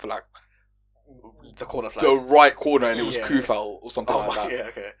Trent, except for like The corner flag. the right corner, and it was Yeah. Kufal or something Oh like my, that. yeah,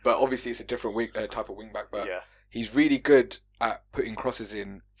 okay. But obviously, it's a different type of wing back. But Yeah. he's really good at putting crosses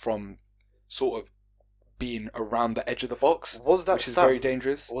in from sort of being around the edge of the box, Was that which is stat? very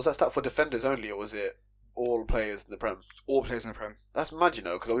dangerous. Was that stat for defenders only, or was it all players in the Prem? All players in the Prem. That's mad, you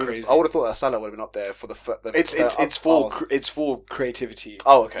know, because Crazy. I would have thought that Salah would have been up there for the It's for creativity.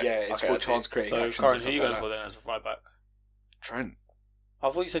 Oh, okay. Yeah, it's Okay, for I see. chance creating So, actions. Karen, and who are you stuff going like for then as right back? that. Trent. I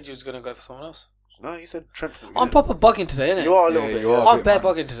thought you said you was going to go for someone else. No, you said Trent. From the I'm beginning. proper bugging today, innit? You are a little Yeah, bit. you are. I'm bit, bare man.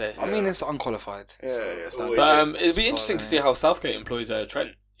 bugging today. I mean, it's unqualified. Yeah, so- yeah, stand Always back. But it'd be It's interesting to fine, see yeah. how Southgate employs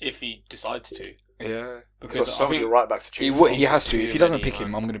Trent if he decides to. Yeah. He's got Because so I many think right backs to He choose. he has to. Too If he doesn't many, pick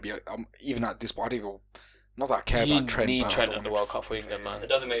him, man. I'm going to be... even at this point, I don't even... Not that I care you about Trent. need but I Trent don't at the wanna- World Cup for England, man. It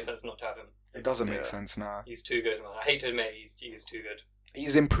doesn't make sense not to have him. It doesn't make Yeah. sense now. He's too good, man. I hate to admit, he's too good.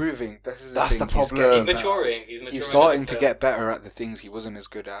 He's improving. That's That's thing. the problem. He's getting He's better. Maturing. He's maturing. He's starting as to a player. get better at the things he wasn't as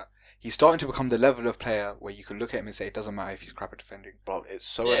good at. He's starting to become the level of player where you can look at him and say it doesn't matter if he's crap at defending. Bro, it's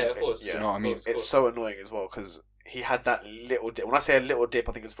so Yeah, of course. Yeah, Do you know what I mean? Of course. it's so annoying as well because he had that little dip. When I say a little dip,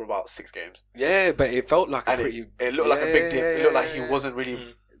 I think it's for about 6 games, Yeah, but it felt like and a pretty. it looked like a big dip. It looked like he yeah. wasn't really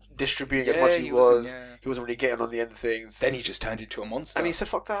Mm. distributing as Yeah, much as he wasn't, was. yeah. He wasn't really getting on the end of things. Then he just turned into a monster. And he said,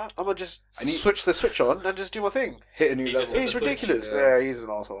 "Fuck that! I'm gonna just And he- switch the switch on and just do my thing." hit a new He level. just- He's the switch, ridiculous. yeah. Yeah, he's an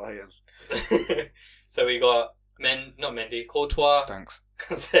arsehole. I hate him. So we got not Mendy, Courtois, Thanks.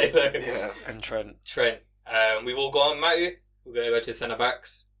 Cancelo, Yeah. And Trent. Trent. We've all gone Matthew. We'll go over to centre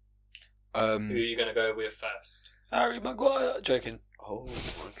backs. Who are you going to go with first? Harry Maguire. Joking. Oh,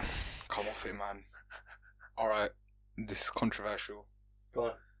 my. Come off it, man. All right, this is controversial. Go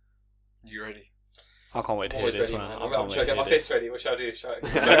on. You ready? I can't wait to hear Always this, ready, man. man. I Should can't I wait to get hear my this. fist ready? What should I do? Should I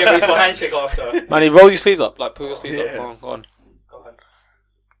get ready for a handshake after? Manny, roll your sleeves up. Like, pull your sleeves Yeah. up. Go on, go on. Go on.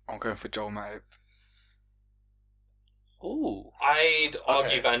 I'm going for Joel Matip. Ooh. I'd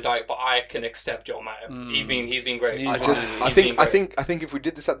argue Okay. Van Dijk, but I can accept Joel Matip. Mm. He's been great. He's I been just, great. I He's think, been I great. think if we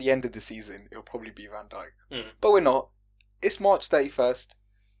did this at the end of the season, it'll probably be Van Dijk. Mm. But we're not. It's March 31st.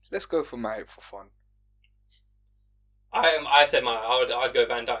 Let's go for Matip for fun. I said I'd go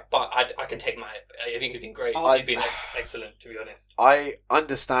Van Dijk, but I can take Matip. I think he's been great. He's been excellent, to be honest. I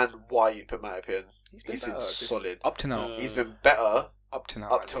understand why you'd put Matip in. He's He's better. been solid. Up to now. He's been better, Up to now.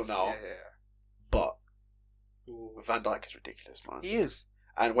 up at till least. now. Yeah. but Van Dijk is ridiculous, man. He is.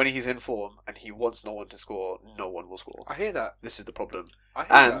 And when he's in form and he wants no one to score, no one will score. I hear that. This is the problem. I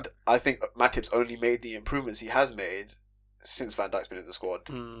hear And that. I think Matip's only made the improvements he has made since Van Dijk's been in the squad.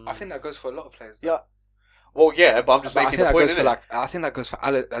 Mm. I think that goes for a lot of players. Yeah. Well, yeah, but I'm just But I making think the that point, goes for innit? I think that goes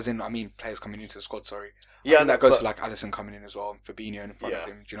for players coming into the squad. Sorry, I Yeah, think that goes but for like Alisson coming in as well, and Fabinho in front Yeah. of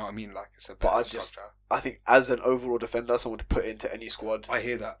him. Do you know what I mean? Like it's a But better I just- structure. I think as an overall defender, someone to put into any squad I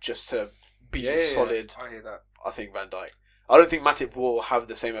hear that. just to be Yeah, solid, I hear that. I think Van Dijk. I don't think Matip will have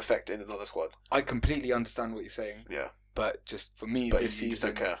the same effect in another squad. I completely understand what you're saying, Yeah. but just for me, But this you just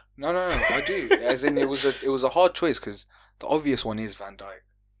season, don't care. No, I do. As in, it was a hard choice because the obvious one is Van Dijk,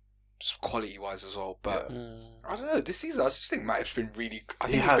 quality wise as well. But Mm. I don't know. This season, I just think Matip's been really. I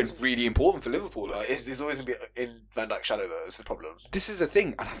He think has. he's been really important for Liverpool. Like, He's always going to be in Van Dijk's shadow, though. It's the problem. this is the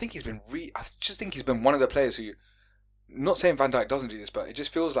thing, and I think he's been I just think he's been one of the players who. Not saying Van Dijk doesn't do this, but it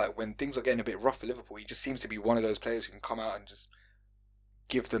just feels like when things are getting a bit rough for Liverpool, he just seems to be one of those players who can come out and just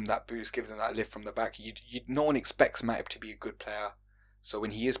give them that boost, give them that lift from the back. No one expects Matip to be a good player, so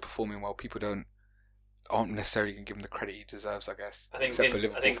when he is performing well, people aren't necessarily going to give him the credit he deserves, I guess. I think except for Sid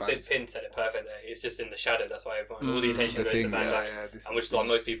Liverpool fans. Pin said it perfect there. It's just in the shadow. That's why everyone all the Mm. This is attention the goes to thing, Van Dijk, this and which is why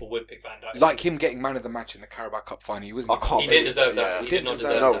most people would pick Van Dijk. like him getting man of the match in the Carabao Cup final. He wasn't. I can't He believe didn't deserve that. Yeah. He Didn't did not deserve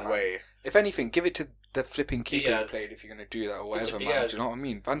deserve No that. way. If anything, give it to the flipping keeper who Diaz. played if you're going to do that or Give it to whatever, man. Diaz. Do you know what I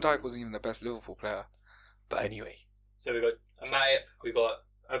mean? Van Dijk wasn't even the best Liverpool player. But anyway, So we got Matip. We got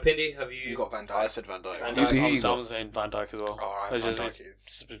Opindi. Have you? you got Van I Dijk. said Van Dijk. Van Who Dijk. you I'm got? saying Van Dijk as well. All right, It's Van just- Dijk is...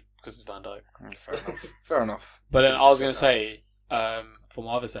 Just because it's Van Dijk. Fair enough. Fair enough. But then You I was said going to that. say, for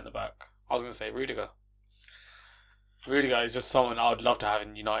my other centre back, I was going to say Rudiger. Rudiger is just someone I would love to have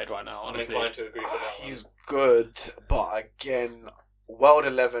in United right now, I'm honestly. inclined to agree with that one. He's good, but again, World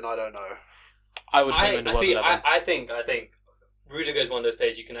 11, I don't know. I would put him in the World 11. I think Rudiger is one of those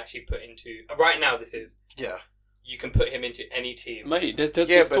players you can actually put into. Right now, this is. Yeah. You can put him into any team. Mate, there's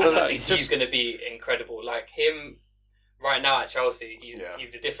Yeah, but talks And I that think he's he's just... going to be incredible. Like him, right now at Chelsea, Yeah.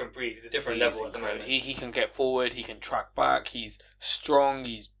 he's a different breed. He's a different he's level at the incredible. moment. He can get forward, he can track back, he's strong,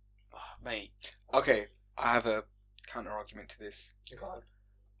 mate. Okay, I have a counter argument to this. Go on.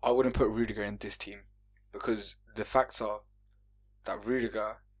 I wouldn't put Rudiger in this team because the facts are that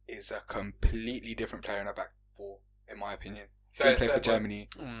Rudiger is a completely different player in a back four, in my opinion. He Fair- play fair for point. Germany.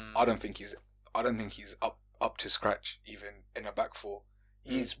 Mm. I don't think he's up to scratch even in a back four.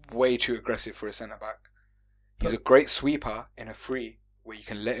 He's way too aggressive for a centre back. He's a great sweeper in a free where you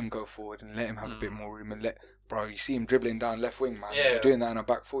can let him go forward and let him have a bit more room and you see him dribbling down left wing, man. Yeah. You're doing that in a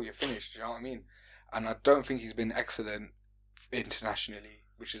back four, you're finished. You know what I mean? and I don't think he's been excellent internationally,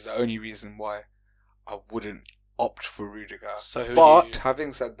 which is the only reason why I wouldn't opt for Rudiger. So who But do you...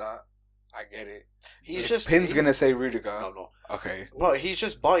 having said that, I get it. He's If just Pin's gonna say Rudiger. No, I'm not. Okay, Well, he's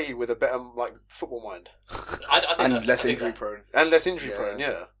just Bailly with a better like football mind I think and that's, less I think injury that- prone. and less injury Yeah. prone.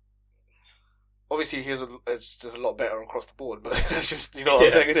 Yeah. Obviously, it's just a lot better across the board, but it's just you know what I'm Yeah.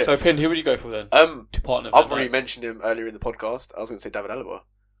 saying. Isn't So it? Pin, who would you go for then? To partner I've Van already Dijk? mentioned him earlier in the podcast. I was going to say David Alaba.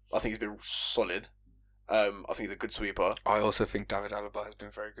 I think he's been solid. I think he's a good sweeper. I also think David Alaba has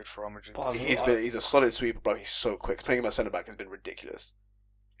been very good for Real Madrid. But He's a solid sweeper, but he's so quick. Playing him at centre back has been ridiculous.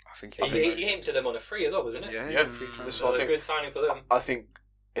 I think He came to them on a free as well, wasn't it? yeah, Yeah. free Mm. transfer. So So I a think- good signing for them. I think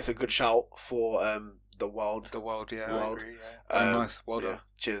it's a good shout for the world. The world, yeah, World. I agree. Yeah. Nice, well yeah, done.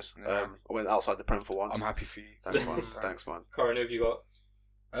 cheers. Yeah. I went outside the Prem for once. I'm happy for you. Thanks, man. Thanks, man. Corin, who have you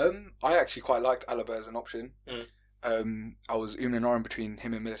got? I actually quite liked Alaba as an option. Mm. I was and ahhing between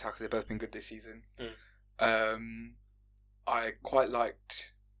him and Militao because they've both been good this season. I quite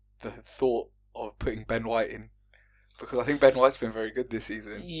liked the thought of putting Ben White in because I think Ben White's been very good this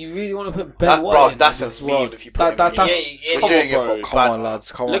season. You really want to put That- Ben White bro, in that's this a world? meme if you put him in. That's Yeah, You're come doing on, it for bro. Come bad. on,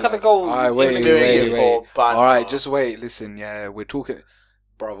 lads. Come on. Look at the lads. goal. Alright, You're wait, doing wait, it wait. for bad. Alright, just wait. Listen, yeah, we're talking.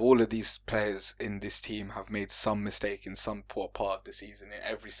 Bro, all of these players in this team have made some mistake in some poor part of the season. In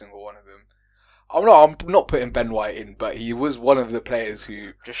every single one of them. I'm not putting Ben White in, but he was one of the players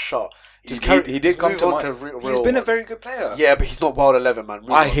who Just shot. he did come to mind. He's been a very good player. Yeah, but he's not Wild 11, man.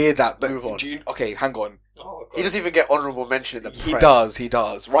 Move I on. hear that, but Move on. okay, hang on. Oh, God. He doesn't even get honourable mention in the He Prem.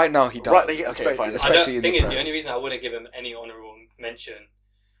 does. Right now, he does. Right, okay, fine. I Especially don't in think the the Prem. only reason I wouldn't give him any honourable mention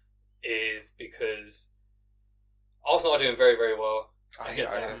is because Arsenal are doing very, very well. I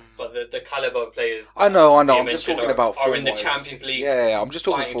get that. But the calibre of players I know. being I'm just mentioned talking about are in the form-wise. Champions League. Yeah, I'm just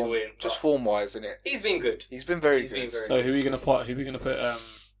talking fighting to form, win, just but- form-wise, isn't it? He's been good. He's been very He's good. been very So who are we gonna put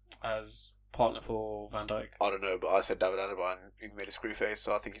as partner for Van Dijk? I don't know, but I said David Alaba and he made a screw face,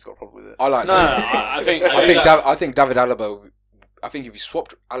 so I think he's got a problem with it. I like. No, that. I think I think David Alaba. I think if you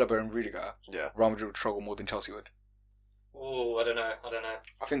swapped Alaba and Rudiger, Yeah. Real Madrid would struggle more than Chelsea would. Oh, I don't know.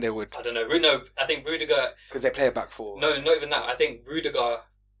 I think they would I don't know. No, I think Rudiger. because they play a back four. No, not even that. I think Rudiger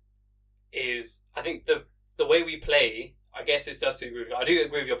is. I think the way we play. I guess it does suit Rudiger. I do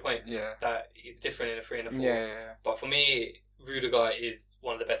agree with your point Yeah. that it's different in a 3 and a 4. Yeah. But for me, Rudiger is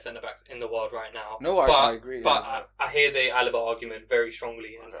one of the best centre backs in the world right now. No, but, I agree. But yeah. I hear the Alaba argument very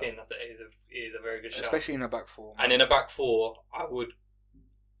strongly, and Okay. Pin, that's is a very good shout. Especially in a back four. And in a back four, I would.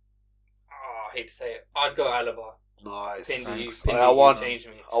 I hate to say it, I'd go Alaba. Nice. Pin, Thanks. you I won. changed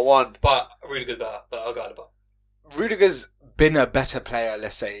me. I won. But Rudiger's better. But I'll go Alaba. Rudiger's been a better player,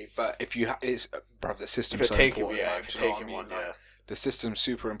 let's say, but if you it's bruv, the If system's you're so taking, important. yeah, man, if do you're you know taking what I one, mean? yeah. The system's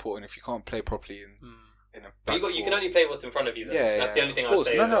super important. If you can't play properly in a But back you four, can only play what's in front of you. Though. yeah, That's yeah, the only thing of I'd course.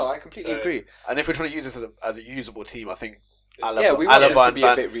 say. No, as no, well. I completely So- agree. And if we're trying to use this as a usable team, I think Alaba, Yeah, we want this Alaba to and be a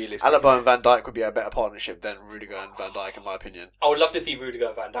Van, bit realistic. Alaba and Van Dijk would be a better partnership than Rudiger and Van Dijk, in my opinion. I would love to see Rudiger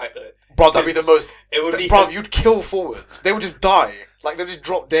and Van Dijk though. Bro, that'd be the most. It would be. Bro, you'd kill forwards. They would just die. Like they just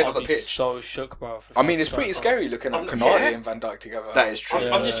drop dead on I'd the be pitch. so shook, bro. I mean, it's pretty scary looking at Konate Yeah. and Van Dijk together. That is true.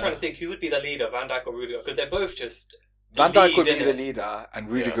 I'm just Yeah. trying to think who would be the leader, Van Dijk or Rudiger, because they're both just. Van Dijk would lead, be the innit? leader, and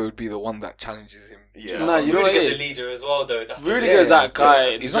Rudiger Yeah. would be the one that challenges him. Yeah. Nah, you know what it Rudiger's is? a leader as well, though. That's the Rudiger thing. is that guy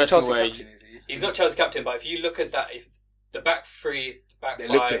in He's the not dressing Chelsea where captain, is he? He's not Chelsea captain, but if you look at that, if the back three, the back They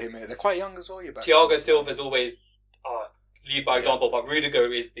five, looked at him. They're quite young as well. Your back Thiago four. Silva's always lead by example, but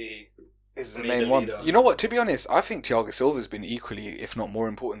Rudiger is the. is the me, main the one. leader. You know what? To be honest, I think Thiago Silva's been equally, if not more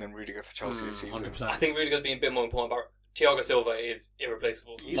important than Rudiger for Chelsea this season. 100%. I think Rudiger's been a bit more important, but Thiago Silva is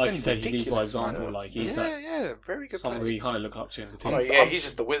irreplaceable. He's Like been you said, he leads by ridiculous, man. example. Like he's Yeah, that yeah, very good someone player. we kind of look up to in the team. Oh, yeah, he's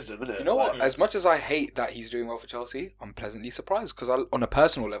just the wisdom, isn't it? You know what? Like, As much as I hate that he's doing well for Chelsea, I'm pleasantly surprised because on a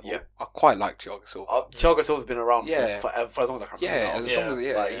personal level, Yeah. I quite like Thiago Silva. Thiago Silva's been around Yeah. for as long as I can remember. Yeah, now. as long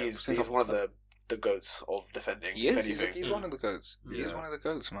as Like, yeah, he's since one of the goats of defending. he if is. He's, anything. he's one of the goats. He's Yeah. one of the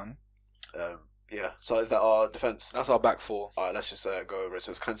goats, man. Yeah. So is that our defense? That's our back four, All right, let's just go over it.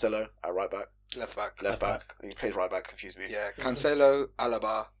 So it's Cancelo at right back, left back. left back. He plays right back. Confused me. Yeah, Cancelo,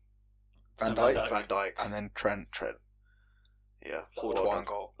 Alaba, Van And Dijk, Van Dijk. Van Dijk, and then Trent. Yeah. Courtois Well and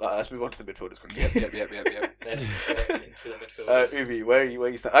goal. done. Let's move on to the midfielders quickly. Yep. Let's get into the midfield. Ubi, where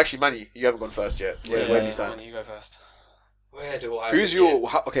you stand? Actually, Manny, you haven't gone first yet. Yeah, Where do you stand? You go first. Where do I? Who's begin? your?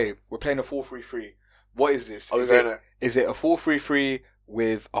 Okay, we're playing a 4-3-3. What is this? Are we Is going it, is it a 4-3-3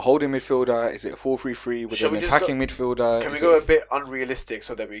 with a holding midfielder? Is it a 4-3-3 with Shall an we just attacking midfielder? Can we Is go it a bit unrealistic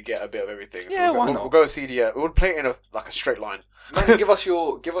so that we get a bit of everything? So Yeah, we'll why go, not? We'll go CDM. We'll play it in a straight line. Man, give us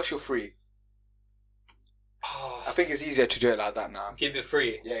your three. Oh, I think it's easier to do it like that now. give it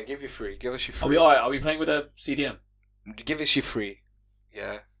free. Yeah, give your three. Give us your Are we three. alright? Are we playing with a CDM? Give us your three.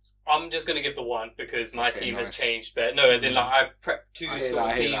 Yeah. I'm I'm just gonna give the one because my Okay, team has nice. changed. But no, as in like I've prepped two I hear sort that,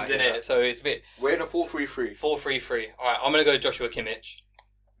 I of hear teams that, I in hear it, so it's a bit We're in a 4-3-3. 4-3-3. All right, I'm gonna go Joshua Kimmich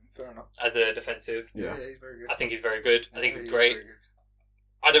Fair enough. as a defensive. Yeah. he's very good. I think he's very good. I think Yeah, he's great. very good.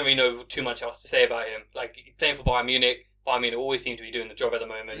 I don't really know too much else to say about him. Like playing for Bayern Munich. Bayern Munich always seem to be doing the job at the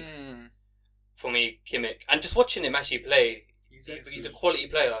moment. For me, Kimmich, and just watching him actually play, he's a quality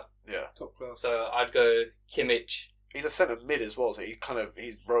player. Yeah. top class. So I'd go Kimmich. He's a centre mid as well, so he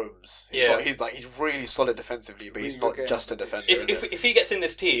roams. Yeah. He's really solid defensively, but he's Really not good game. just a defender. If he gets in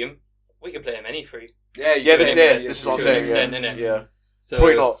this team, we could play him any free. Yeah, Yeah, this Yeah, is what I'm to saying. an extent, Yeah. innit? Yeah. So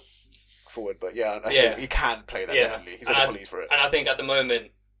Probably not forward, but yeah, I Yeah. think he can play that Yeah. definitely. He's got the And qualities for it. And I think at the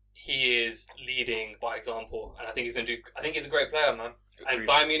moment he is leading by example, and I think he's gonna do. I think he's a great player, man. And Agreed.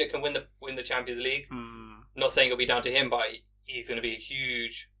 Bayern Munich can win the Champions League. Not saying it'll be down to him, but he's going to be a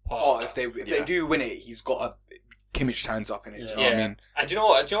huge part. Oh, of if that. they do win it, he's got a Kimmich turns up in it. Do you know what I mean? And do you know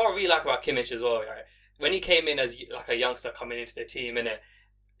what? Do you know what I really like about Kimmich as well? Right? When he came in as like a youngster coming into the team, innit,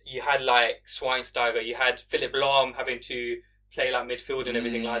 you had like Schweinsteiger, you had Philipp Lahm having to play like midfield and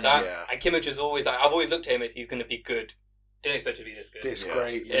everything like that. Yeah. And Kimmich was always like, I've always looked at him as he's going to be good. Didn't expect to be this good. It's Yeah.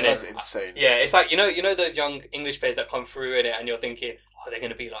 great. He Yeah. does insane. Yeah, it's like you know those young English players that come through in it, and you're thinking, oh, they're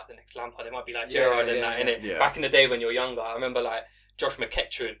going to be like the next Lampard. They might be like Yeah, Gerrard yeah, and that, innit? yeah. Back in the day when you're younger, I remember like Josh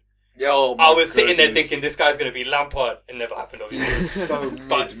McEachran. Yo, I was sitting there goodness. thinking this guy's going to be Lampard. It never happened, He obviously. was so mid,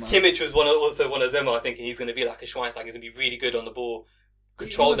 But man. Kimmich was also one of them. I was thinking he's going to be like a Schweinsteiger. He's going to be really good on the ball,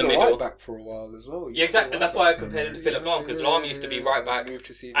 control the he was a middle. right back for a while as well. He Yeah, was exactly. a That's right why I back. compared him to Philipp Lahm because Lahm used to be right back, Moved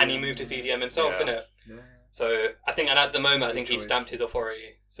to CDM. and he moved to CDM himself, Yeah. innit? Yeah. So I think, and at the moment, I Good think he choice. stamped his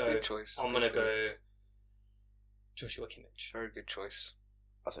authority. So Good choice. I'm good going to go choice. Joshua Kimmich. Very good choice.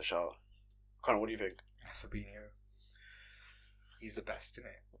 That's a shout. Connor, what do you think? Fabinho. He's the best, isn't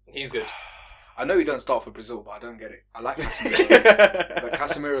it? He's good. I know he don't start for Brazil, but I don't get it. I like Casemiro, but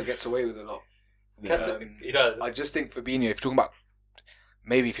Casemiro gets away with a lot. He does. I just think Fabinho, if you're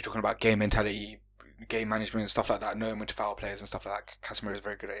talking about game mentality, game management and stuff like that, knowing when to foul players and stuff like that, Casemiro is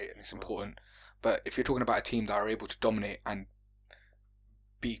very good at it and it's important. But if you're talking about a team that are able to dominate and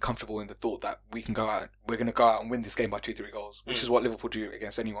be comfortable in the thought that we're going to go out and win this game by 2-3 goals, which is what Liverpool do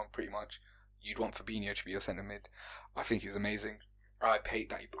against anyone pretty much, you'd want Fabinho to be your centre mid. I think he's amazing. I hate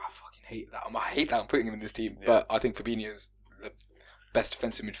that. I fucking hate that. I hate that I'm putting him in this team. Yeah. But I think Fabinho is the best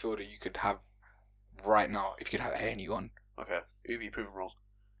defensive midfielder you could have right now if you could have anyone. Okay, Ubi, proven wrong.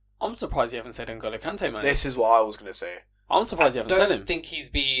 I'm surprised you haven't said N'Golo Kante, man. This is what I was going to say. I'm surprised you I haven't said don't him. think he's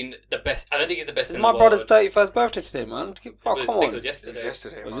been the best. I don't think he's the best It's in my the brother's world. 31st birthday today, man. I Oh, come think on. it was It yesterday. was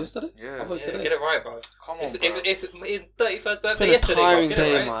yesterday, Was it man. yesterday? Yeah. I thought it was Yeah, today. get it right, bro. Come on, It's bro. his 31st It's birthday been a yesterday, bro. tiring Get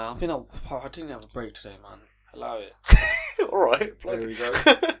day, it right. man. I didn't have a break today, man. Allow it. All right. There we go.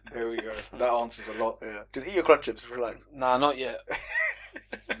 There we go. That answers a lot. Yeah. Just eat your crunch chips, relax. Nah, not yet.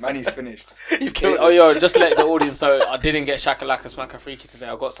 Manny's finished. You've killed Oh, it. yo, just to let the audience know, I didn't get Shakalaka Smacka Freaky today.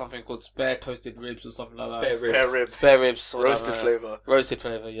 I got something called spare toasted ribs or something like that. Spare ribs. Spare ribs. Spare ribs. or Roasted something like flavour. that. Roasted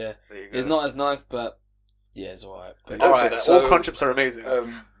flavour, yeah. There you go. It's not as nice, but yeah, it's alright. Don't But say Alright, that. so- All crunch chips are amazing.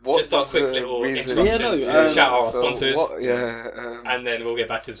 What Just our was quick the little reason- introduction. Yeah, no, Shout out our so sponsors. and And then we'll get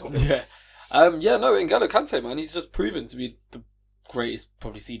back to the topic. yeah. No, N'Golo Kante, man, he's just proven to be the greatest,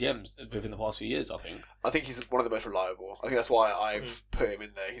 probably CDMs within the past few years, I think. I think he's one of the most reliable. I think that's why I've put him in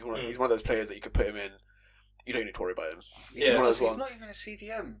there. He's one of those players that you could put him in. You don't need to worry about him. He's Yeah. one of those he's ones. not even a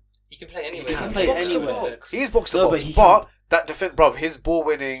CDM. You can play anywhere. He can man. play Box to anywhere. box. He's box to No, box, but he but that defense, bruv, his ball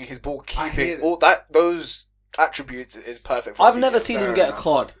winning, his ball I hear keeping, that. all that, those attributes is perfect. For I've a never CDM. seen fair him get a enough.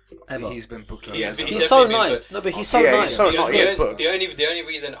 card, ever. He's been booked. He has been- He's so definitely been nice. No, but he's so Yeah, nice. he's so The- nice. the, He is only- booked. the only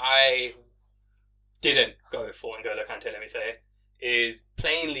reason I didn't go for N'Golo Kante, let me say, is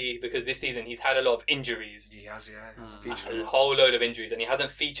plainly because this season he's had a lot of injuries. He has, yeah. A whole load of injuries, and he hasn't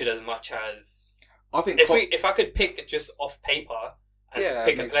featured as much as. I think If I could pick just off paper and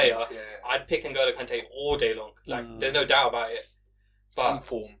pick a makes player, sense, yeah. I'd pick N'Golo Kante all day long. Like, Mm. there's no doubt about it. On But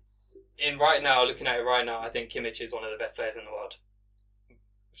form. looking at it right now, I think Kimmich is one of the best players in the world.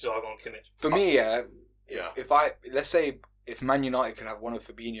 So I want Kimmich. For me, yeah. Yeah. Let's say if Man United could have one of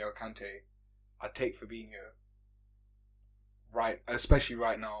Fabinho or Kante, I'd take Fabinho. Right, especially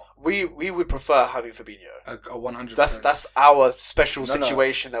right now, We would prefer having Fabinho. a 100%. That's our special No, no.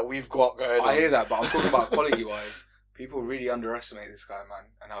 situation that we've got going on. I hear that, but I'm talking about quality wise. People really underestimate this guy, man,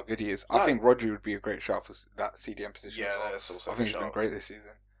 and how good he is. I No. think Rodri would be a great shout for that CDM position. Yeah, as well. that's also I a think he's shout. been great this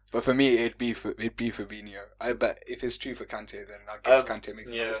season. But for me, it'd be Fabinho. But if it's true for Kante, then I guess Kante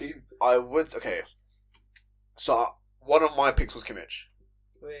makes a yeah. good team. I would. Okay. So one of my picks was Kimmich,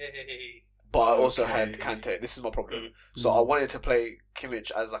 Way. but I also Okay. had Kante. This is my problem. Mm. So I wanted to play Kimmich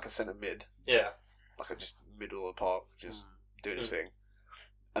as like a centre mid, Yeah. like a just middle of the park, just doing his thing.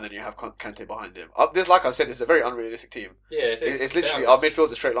 and then you have Kante behind him. This, like I said, it's a very unrealistic team. Yeah, It's literally our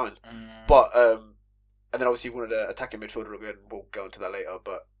midfield's a straight line. But and then obviously you wanted an attacking midfielder again. We'll go into that later.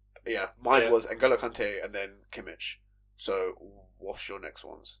 But yeah, mine was N'Golo Kante and then Kimmich. So what's your next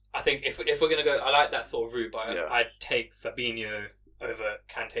ones? I think if we're gonna go, I like that sort of route, but Yeah. I'd take Fabinho over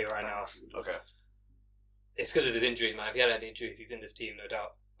Kante right now. Okay. It's because of his injuries, man. If he had any injuries, he's in this team, no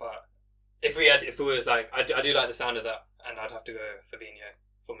doubt. But if we were like, I do like the sound of that, and I'd have to go Fabinho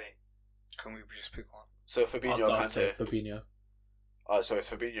for me. Can we just pick one? So Fabinho, I'd say Kante. Fabinho. So it's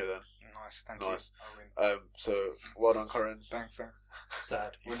Fabinho then. Nice, thank Nice. you. I win. So well done, Corin. Thanks.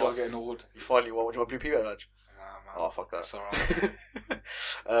 Sad. When do I get an award? You finally won. Would you want blue PVO badge? Nah, man. Oh fuck that. That's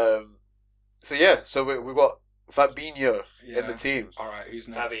alright. So yeah, so we've got Fabinho in Yeah. the team. Alright, who's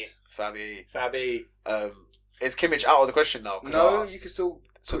next? Fabi. Fabi. Is Kimmich out of the question now? 'Cause No, you can still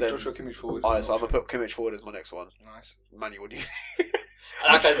So put then- Joshua Kimmich forward. Alright, so I'm gonna put Kimmich forward as my next one. Nice. Manny, what do you?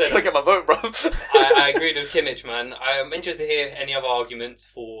 Like I said, Trying to get my vote, bro. I agreed with Kimmich, man. I'm interested to hear any other arguments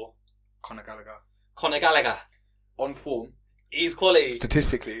for Conor Gallagher. Conor Gallagher. On form, He's quality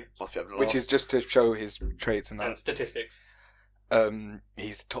statistically, Must be having a which laugh. is just to show his traits and and that. statistics.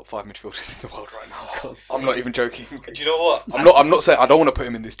 He's top 5 midfielders in the world right now. God's I'm not even joking. Do you know what? I'm not saying I don't want to put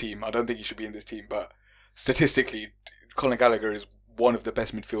him in this team. I don't think he should be in this team, but statistically, Conor Gallagher is one of the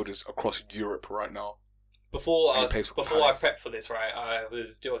best midfielders across Europe right now. Before And I he plays for before I Palace. prepped for this, right, I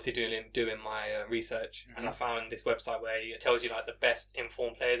was obviously doing my research, and I found this website where it tells you like the best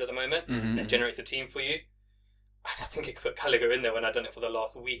informed players at the moment, and generates a team for you. And I think it put Gallagher in there when I done it for the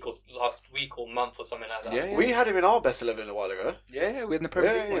last week or month or something like that. Yeah, We had him in our best 11 a while ago. yeah, we're in the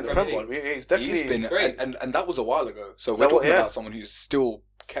Premier Yeah, League. yeah, the Premier Prem one. He's definitely He's been great. and that was a while ago. So we're That was- talking yeah. about someone who's still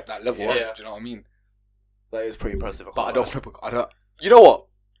kept that level Yeah. up. Do you know what I mean? that is pretty impressive. But I don't want to put. I don't. You know what?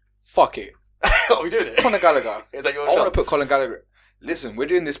 Fuck it. Are we doing it? Conor Gallagher. Is that your I want to shot? put Conor Gallagher. Listen, we're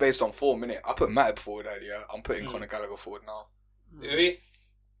doing this based on 4 minutes. I put Matip forward earlier. I'm putting Conor Gallagher forward now. Maybe.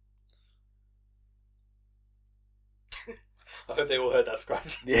 I hope they all heard that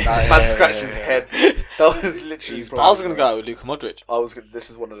scratch. Yeah, Nah, man yeah, scratched yeah, his yeah. head. That was literally. He's I was going to go out with Luka Modric. This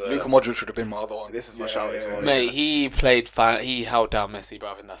is one of the. Luka Modric would have been my other one. This is my shout as well. Mate, he played fine. He held down Messi,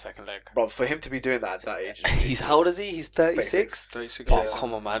 bruv, in that second leg. Bro, for him to be doing that at that age. He's how old is he? He's 36? 36. Oh, Yeah.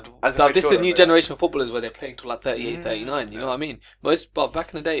 come on, man. As a This is a midfielder, new mate. generation of footballers where they're playing till like 38, 39. You know what I mean? But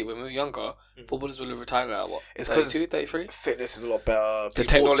back in the day when we were younger, footballers would have retired at what? It's 32, 33? Fitness is a lot better. The Sports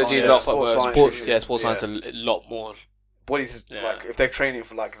technology is a science- lot better. sports Sports, science yeah, is- sports science a lot more. Bodies is Yeah. like if they're training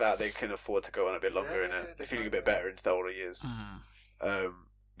for like that, they can afford to go on a bit longer in Yeah, it. They're feeling a bit better into their older years. But I was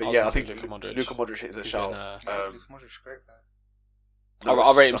yeah, gonna I say think Luka Modric. Luka Modric is a shout. Luka Modric is great, man.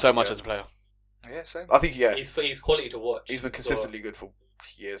 I rate him so stuff, much yeah. as a player. Yeah, same. I think yeah, He's quality to watch. he's been consistently good for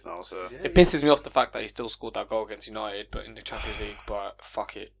years now. So Yeah, It pisses me off the fact that he still scored that goal against United, but in the Champions League. But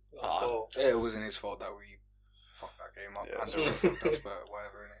fuck it. Oh. yeah, it wasn't his fault that we fucked that game up. Yeah. And the ref fucked us, but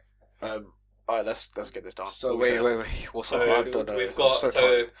whatever, innit? all right, let's get this done. So What we wait. saying? What's So up? I don't know. we've I'm got so so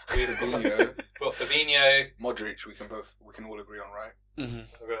tired. we've Fabinho, got Fabinho. Modric. We can all agree on, right?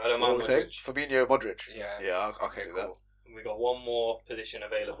 I don't What mind we saying? Modric. Fabinho, Modric. Yeah. Yeah, I can do that. We got one more position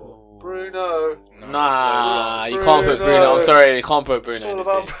available. Bruno. No. Nah, you Bruno. can't put Bruno. I'm sorry, you can't put It's Bruno in all this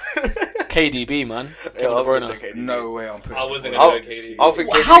about. team. KDB, man. Yeah, I Kevin was De gonna Bruyne. say KDB. No way. I'm putting. I wasn't I'll- gonna go KD. I'll think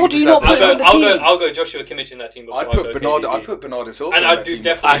Well, KDB how do you not deserves put him that. in the team? I'll go Joshua Kimmich in that team. Before I'd I put go Bernardo. KDB. I'd put Bernardo Silva. And in I'd that do team.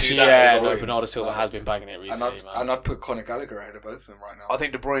 definitely- Actually, that yeah, as well. no, Bernardo Silva has been bagging it And recently, man. I'd put Conor Gallagher ahead of both of them right now. I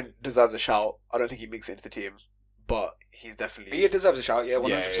think De Bruyne deserves a shout. I don't think he makes it into the team, but he's definitely. He deserves a shout. Yeah,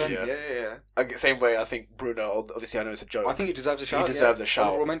 100%. Yeah, Yeah, yeah. yeah. Same way, I think Bruno. Obviously, I know it's a joke. I think he deserves a shout. deserves yeah. a shout.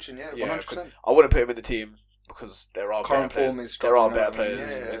 Honorable mention. Yeah, Yeah, 100%. I wouldn't put him in the team because there are Current better players. form is there are struggling, better I mean,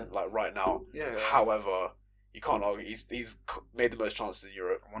 players yeah. in, like right now. Yeah. However, you can't argue. He's made the most chances in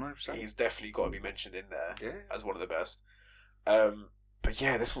Europe. 100%. He's definitely got to be mentioned in there Yeah. as one of the best. But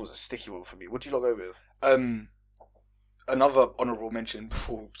yeah, this one was a sticky one for me. What do you lot go with? Another honourable mention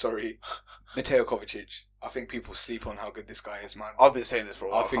before, Mateo Kovacic. I think people sleep on how good this guy is, man. I've been saying this for a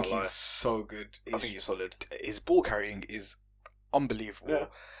while. I think can't lie. he's so good. I think he's solid. His ball carrying is unbelievable. Yeah.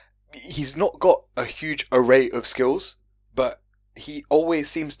 He's not got a huge array of skills, but he always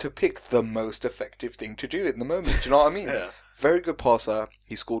seems to pick the most effective thing to do in the moment. Do you know what I mean? Yeah. Very good passer.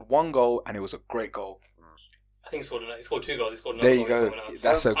 He scored 1 goal, and it was a great goal. I think he scored 2 goals. He scored another There you goal. go.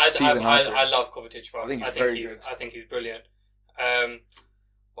 That's a season high for him. I love Kovacic, bro. I think he's very good. I think he's brilliant.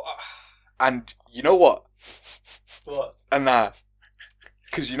 And you know what? What? And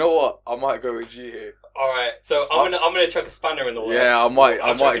because you know what? I might go with G here. All right, so I'm gonna chuck a spanner in the works. Yeah, I might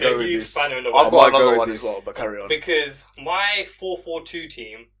I'm go chucking a with huge this. spanner in the I've works I got might go another with one this. as well, but carry on. because my 4-4-2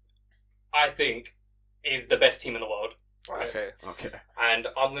 team, I think, is the best team in the world. Right? Okay. Okay. And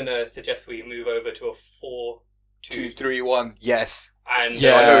I'm gonna suggest we move over to a 4-2. 2-3-1. Yes. And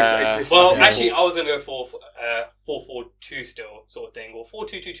Yeah. I know this is well, beautiful. actually, I was gonna go for 4-4-2 still, sort of thing, or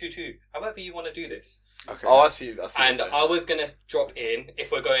 4-2-2-2-2. However you want to do this. Okay. Oh, I see. I see. And I was gonna drop in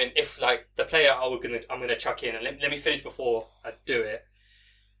if like the player I'm gonna chuck in, and let me finish before I do it.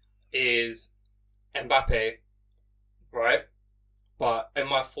 Is Mbappe, right? But in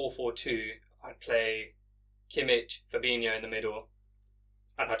my 4-4-2, I'd play Kimmich, Fabinho in the middle,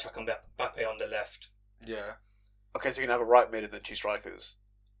 and I'd chuck Mbappe on the left. Yeah. Okay, so you can have a right mid and then 2 strikers.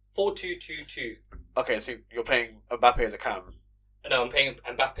 4-2-2-2. Okay, so you're playing Mbappe as a cam. No, I'm playing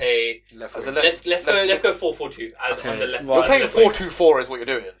Mbappe. Left As wing. a left- Let's go 4-4-2 Okay. on the left. Right. You're playing left wing. 4-2-4 is what you're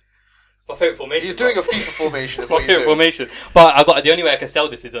doing. My favourite formation. He's doing bro. a FIFA formation. Is It's my what you're favourite doing. formation. But the only way I can sell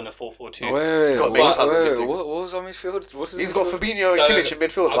this is on a 4-4-2. Wait, Got me inside the listing. what was on midfield? What is He's it got midfield? Fabinho and So, Kimmich in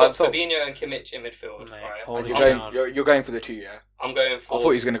midfield I've by got themselves. Fabinho and Kimmich in midfield. Mate, Right. hold And it you're down. going, you're going for the 2, yeah? I'm going I for. thought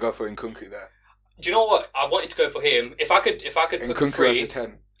he was going to go for Nkunku there. Do you know what? I wanted to go for him. If I could put Nkunku as three. a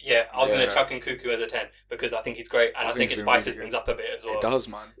 10. Yeah, I was going Yeah. to chuck in Cuckoo as a 10 because I think he's great, and I think it he's been really spices good. things up a bit as well. It does,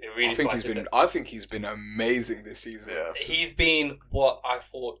 man. It really I think spices it. I think he's been amazing this season. Yeah. He's been what I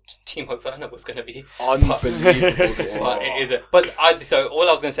thought Timo Werner was going to be. Unbelievable this Wow. But season. it isn't. But so all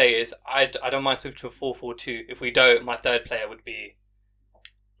I was going to say is I don't mind switching to a 4-4-2. If we don't, my third player would be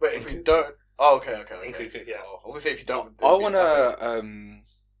But if we don't... Oh, okay. Nkunku, yeah. Oh, I was going to say if you don't... I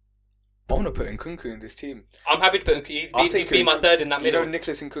want to put Nkunku in this team. I'm happy to put Nkunku. I He'd think be my Nkunku- third in that You middle. know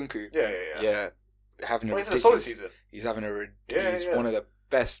Nicholas Nkunku? Yeah. Yeah. Having a Well, he's in a solid ridiculous- season. He's having a... Yeah, he's yeah. one of the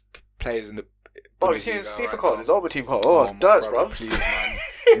best players in the... Bro, you see his Bundesliga FIFA right card, now. his Ultimate Team card. Oh, it's my dirt, brother, bro. Please,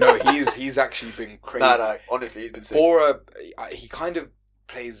 man. No, he's actually been crazy. Nah, honestly, he's been sick. He kind of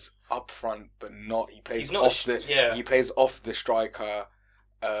plays up front, but not. He plays He's not off the. yeah. He plays off the striker.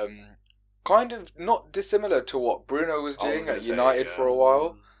 Kind of not dissimilar to what Bruno was I was doing gonna at say, United yeah. for a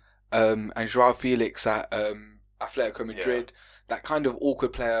while. And Joao Felix at Atletico Madrid. That kind of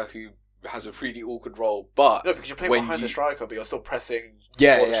awkward player who has a really awkward role, but No, because you're playing when behind you- the striker, but you're still pressing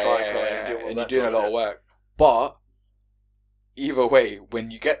yeah, for the yeah, striker yeah, and doing all and that you're doing a job, lot of work. But either way,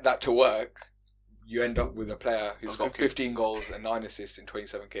 when you get that to work, you end up with a player who's got 15 goals and 9 assists in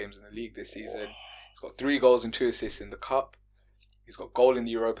 27 games in the league this season. He's got 3 goals and 2 assists in the Cup. He's got a goal in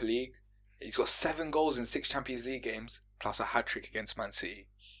the Europa League. He's got 7 goals in 6 Champions League games, plus a hat-trick against Man City.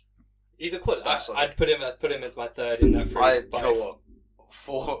 He's a cool. That's solid. I'd put him as my third in that three. Do you but know what?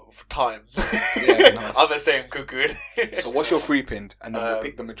 For time. Yeah, nice. I'm just saying Cuckoo. So what's your 3-pinned? And then we'll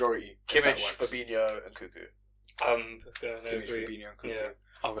pick the majority. if that Kimmich, works. Fabinho, and Cuckoo. I'm gonna Kimmich, agree. Fabinho and Cuckoo. Yeah.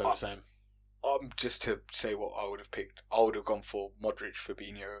 I'll go the same. Just to say what I would have picked, I would have gone for Modric,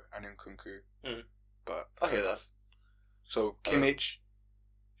 Fabinho, and Nkunku. Mm. But I hear that. So Kimmich,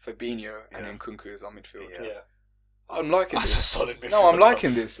 Fabinho, and Yeah. Nkunku is our midfield. Yeah. Yeah. I'm liking That's a this. solid midfield. No, I'm bro.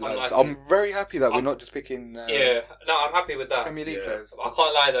 liking this, I'm lads. liking I'm very happy that we're I'm- not just picking Yeah. No, I'm happy with that. Premier League Yeah. players. I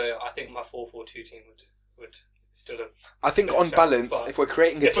can't lie though. I think my 4-4-2 team would still have. I think Yeah, on sure, balance, but- if we're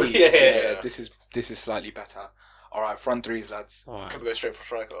creating a If we- team, yeah. this is slightly better. All right, front threes, lads. Alright. Can we go straight for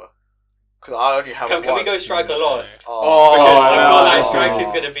striker? Because I only have Can one. we go striker last? Oh, Because I feel like oh. strike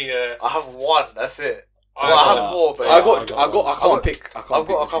is gonna be a. I have one. That's it. I Well, I got- have more, but I it's- can't pick. I've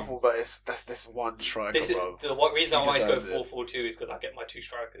got a couple, but that's this one striker, This is bro. the what reason I He wanted to go deserves it. 4-4-2 is because I get my 2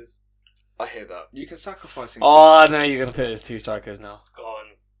 strikers. I hear that. You can sacrifice. Oh, no, you're going to put his 2 strikers now. Gone.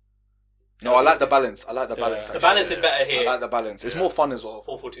 No, I like the balance. I like the Yeah. balance. The The actually. balance is better I here. like the balance. It's Yeah. more fun as well.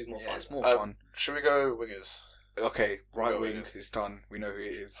 4-4-2 is more Yeah, fun. it's more Um, fun. Should we go wingers? Okay, right Go wing wingers. is done. We know who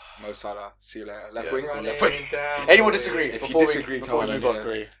it is. Mo Salah. See you later. Left Yeah. wing or Running left wing? down Anyone the disagree? way. If you Before we- disagree, before we tell I me. move on.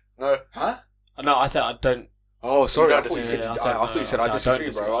 disagree. No. Huh? No, I said I don't. Oh, sorry. You I don't thought you disagree. said. Yeah, I I said thought you said no, I I disagree,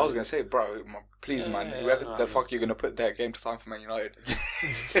 don't bro. I disagree. was gonna say, bro, please, man. Yeah, Whoever no, the it's- fuck you're gonna put their game to sign for Man United.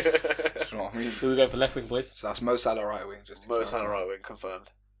 You know what I mean? Who we go for left wing, boys? So that's Mo Salah right wing. Just to Mo clarify. Salah right wing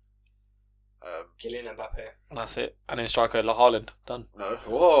confirmed. Kylian Mbappe. That's it. And then striker, La Haaland. Done. No.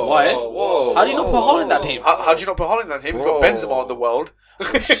 Whoa! Why? Whoa! How do you not put Haaland in that team? How do you not put Holland in that team? You've got Bro. Benzema on the world.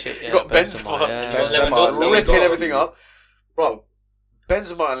 Oh, shit, You yeah, got Benzema. yeah. Benzema. Ripping Lewandowski. everything up. Bro,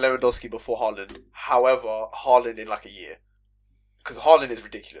 Benzema and Lewandowski before Haaland. However, Haaland in like a year. Because Haaland is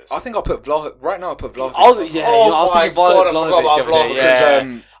ridiculous. I think I put Vlahovic right now. I put Vlahovic. I was, yeah, Oh I was my thinking God, I Vlahovic forgot about the other day. Vlahovic. Yeah.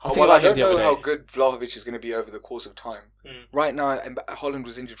 I I was well, thinking I about him don't the know other how day. good Vlahovic is going to be over the course of time. Mm. Right now, Holland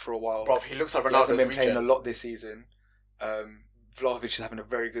was injured for a while. Bro, he looks like He hasn't Ronaldo's been playing a regen. lot this season. Vlahovic is having a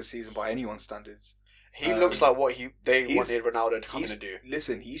very good season by anyone's standards. He looks like what they he's- wanted Ronaldo to come in He's and do.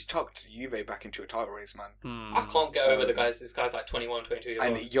 listen. He's chucked Juve back into a title race, man. Hmm. I can't get over the guys. This guy's like 21, 22 years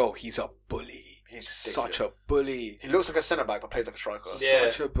And old. yo, he's a bully. He's such ridiculous. a bully. He looks like a centre back but plays like a striker. Yeah.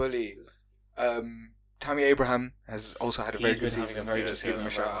 Such a bully. Tammy Abraham has also had a very He's good been having season. a very good Give season him a at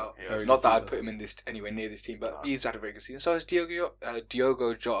the shout moment. out. Yeah, very Not good that I'd season. put him in this anywhere near this team, but No. he's had a very good season. So has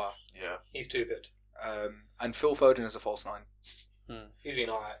Diogo Jota. Yeah. He's too good. And Phil Foden as a false nine. He's been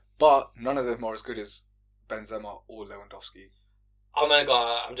alright. But none of them are as good as Benzema or Lewandowski.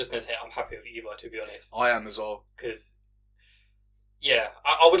 I'm just gonna say I'm happy with either, to be honest, I am as well. because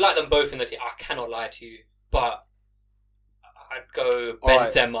I would like them both in the team. I cannot lie to you, but I'd go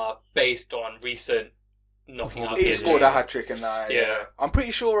Alright. Benzema based on recent knocking out. He Yeah, scored yeah. a hat trick in that. Yeah. I'm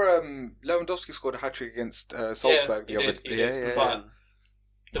pretty sure Lewandowski scored a hat trick against Salzburg he the other did, day. he did. Yeah. But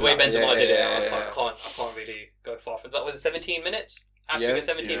the way Yeah, Benzema did it, yeah. I can't really go far from that. Was it 17 minutes? After Yeah.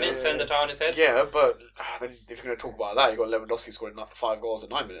 17 Yeah. minutes, turned the tie on his head. Yeah, but then if you're going to talk about that, you got Lewandowski scoring 5 goals in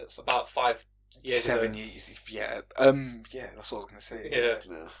 9 minutes. About 5 years 7 ago. years. Yeah. Yeah, that's what I was gonna say. Yeah.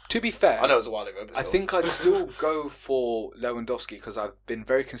 Yeah. To be fair, I know it was a while ago, but I still. think I'd still go for Lewandowski because I've been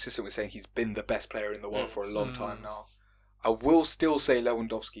very consistent with saying he's been the best player in the world for a long time now. I will still say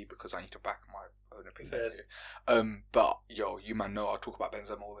Lewandowski because I need to back my own opinion. Fairs. But you man know I talk about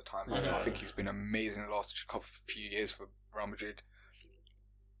Benzema all the time. Man. Yeah. I think he's been amazing the last few years for Real Madrid.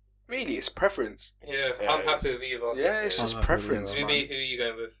 Really, it's preference. Yeah, Yeah, I'm it happy with either. Yeah, it's I'm just happy with preference, you, man. Who are you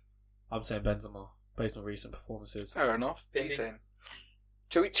going with? I'm saying Benzema based on recent performances. Fair enough. What are you Bindi? saying?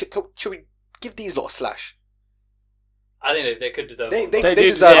 Shall we give these lot a slash? I think they could deserve They- one. they- They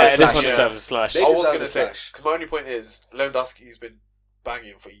deserve a this slash, one yeah. deserves a slash. They I was deserve going to a say, slash. because my only point is, Lewandowski's been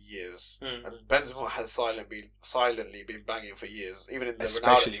banging for years. Mm. And Benzema has silently been banging for years. Even in the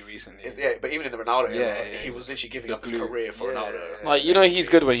Especially recently. but even in the Ronaldo era, Yeah, he was literally giving The up his glue. career for Yeah, Ronaldo. yeah. Like, you know, he's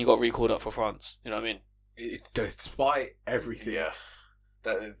good when he got recalled up for France. You know what I mean? Despite everything. Yeah.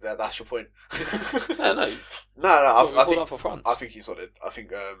 That's your point. Yeah, no. No, I I think up for France. I think he's solid. I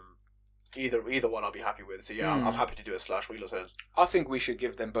think either one I'll be happy with. So yeah, Hmm. I'm happy to do a slash. What are you saying? I think we should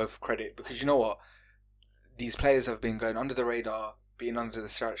give them both credit because you know what? These players have been going under the radar, being under the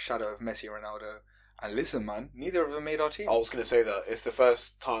shadow of Messi and Ronaldo. And listen, man, neither of them made our team. I was going to say that it's the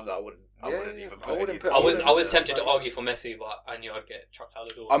first time that I wouldn't even put wouldn't any- put- I was Yeah. tempted to argue for Messi, but I knew I'd get chucked out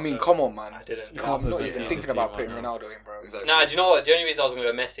the door. I mean, so come on, man. I didn't. You can't I'm put not Messi even on thinking this about team putting right now. Ronaldo in, bro. Exactly. Nah, do you know what? The only reason I was going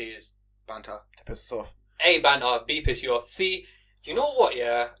to go Messi is Banter. To piss us off. A, banter, B, piss you off. C, do you know what,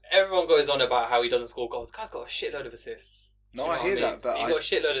 yeah? Everyone goes on about how he doesn't score goals. The guy's got a shitload of assists. No, Do you I know hear what that, but he's got a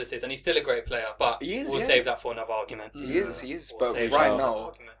shitload of assists, and he's still a great player. But He is, we'll yeah. save that for another argument. He is. We'll But save right that for another now,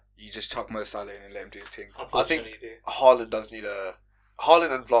 argument. you just chuck Mo Salah in and let him do his thing. Unfortunately, you do. Haaland does need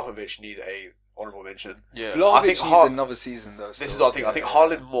Haaland and Vlahovic need a honourable mention. Yeah. Vlahovic I think needs another season, though. This is still. what I think. I think Yeah.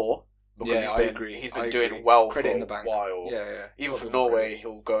 Haaland more because Yeah, I he's been, agree. He's I been doing agree. well Credit for in a the bank. while. Yeah. Even For for him, Norway, credit.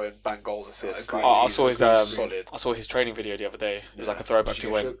 he'll go and bang goals, assists. agree. I saw his solid. I saw his training video the other day. It was Yeah. like a throwback to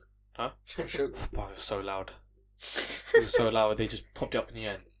Shook, when. shook. Huh? Shook. Wow, it was so loud. It was so loud. They just popped it up in the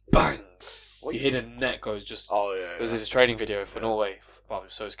air. And bang! What You hear the net goes just. Oh yeah. It was yeah. his training video for Norway. Wow, it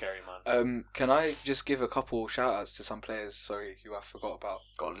was so scary, man. Can I just give a couple shout outs to some players, sorry, who I forgot about?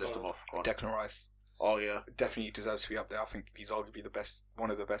 Go on, list them off. Go on. Declan Rice. Oh yeah. Definitely deserves to be up there. I think he's arguably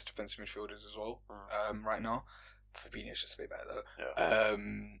one of the best defensive midfielders as well, right now. Fabinho's just a bit better though. Yeah.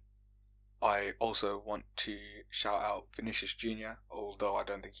 I also want to shout out Vinicius Jr., although I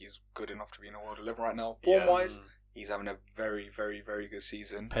don't think he's good enough to be in a World 11 right now. Yeah. Form-wise, he's having a very, very, very good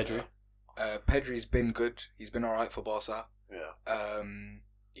season. Pedri. Pedri's been good. He's been alright for Barca. Yeah.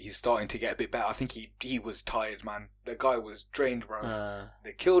 He's starting to get a bit better. I think he was tired, man. The guy was drained, bro. Uh,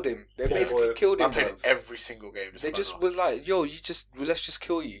 They killed him. They Poor basically boy. killed I him, played bro. every single game. They just was like, yo, let's just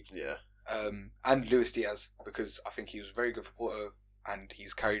kill you. Yeah. And Luis Diaz, because I think he was very good for Porto, and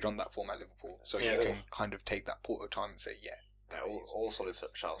he's carried on that form at Liverpool. So Yeah. you can kind of take that Porto time and say, yeah. Yeah, all solid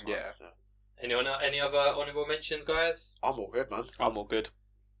shouts. Man. Yeah. Anyone? Any other honourable mentions, guys? I'm all good, man. I'm all good.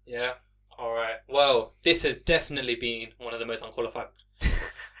 Yeah. All right. Well, this has definitely been one of the most unqualified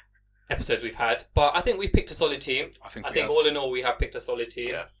episodes we've had, but I think we've picked a solid team. I think I think all in all, we have picked a solid team.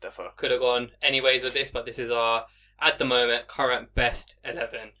 Yeah, definitely. Could have gone any ways with this, but this is our, at the moment, current best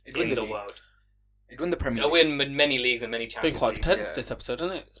 11 It'd win in the the league. world. He'd win the Premier They'll League. win many leagues and many Been Champions quite Leagues. tense yeah. this episode,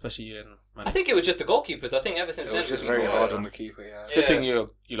 isn't it? Especially in. Man. I think it was just the goalkeepers. I think ever since It then was just we've been very Yeah. hard on the keeper, yeah. It's a good Yeah. thing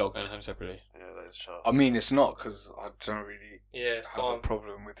you lot going home separately. Yeah, that is a shout. I mean, it's not, because I don't really Yeah, it's have a calm.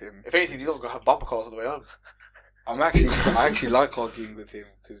 problem with him. If anything, these guys are gonna have bumper cars on the way home. I actually like arguing with him,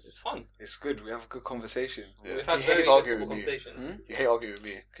 It's because fun. it's good. We have a good conversation. Yeah. We've had He very hates good arguing football with me. conversations. Hmm? You hate arguing with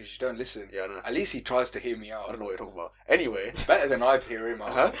me. Because you don't listen. Yeah, I know. At least he tries to hear me out. I don't know what you're talking about. Anyway, Better than I'd hear him out.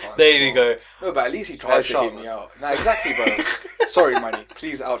 Uh-huh. sometimes. There we go. No, but at least he tries to shut hear up, me man. out. No, exactly, bro. Sorry, Manny.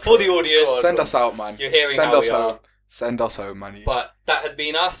 Please out. For the audience, Send us out, man. You're hearing Send how us we are. home. Send us home, Manny. but that has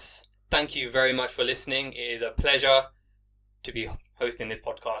been us. Thank you very much for listening. It is a pleasure to be hosting this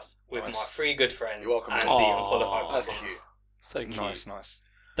podcast with Nice. my three good friends. You're welcome, And man. the Aw, unqualified that's ones. cute. So cute. Nice.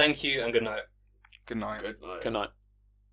 Thank you and good night. Good night. Good night. Good night.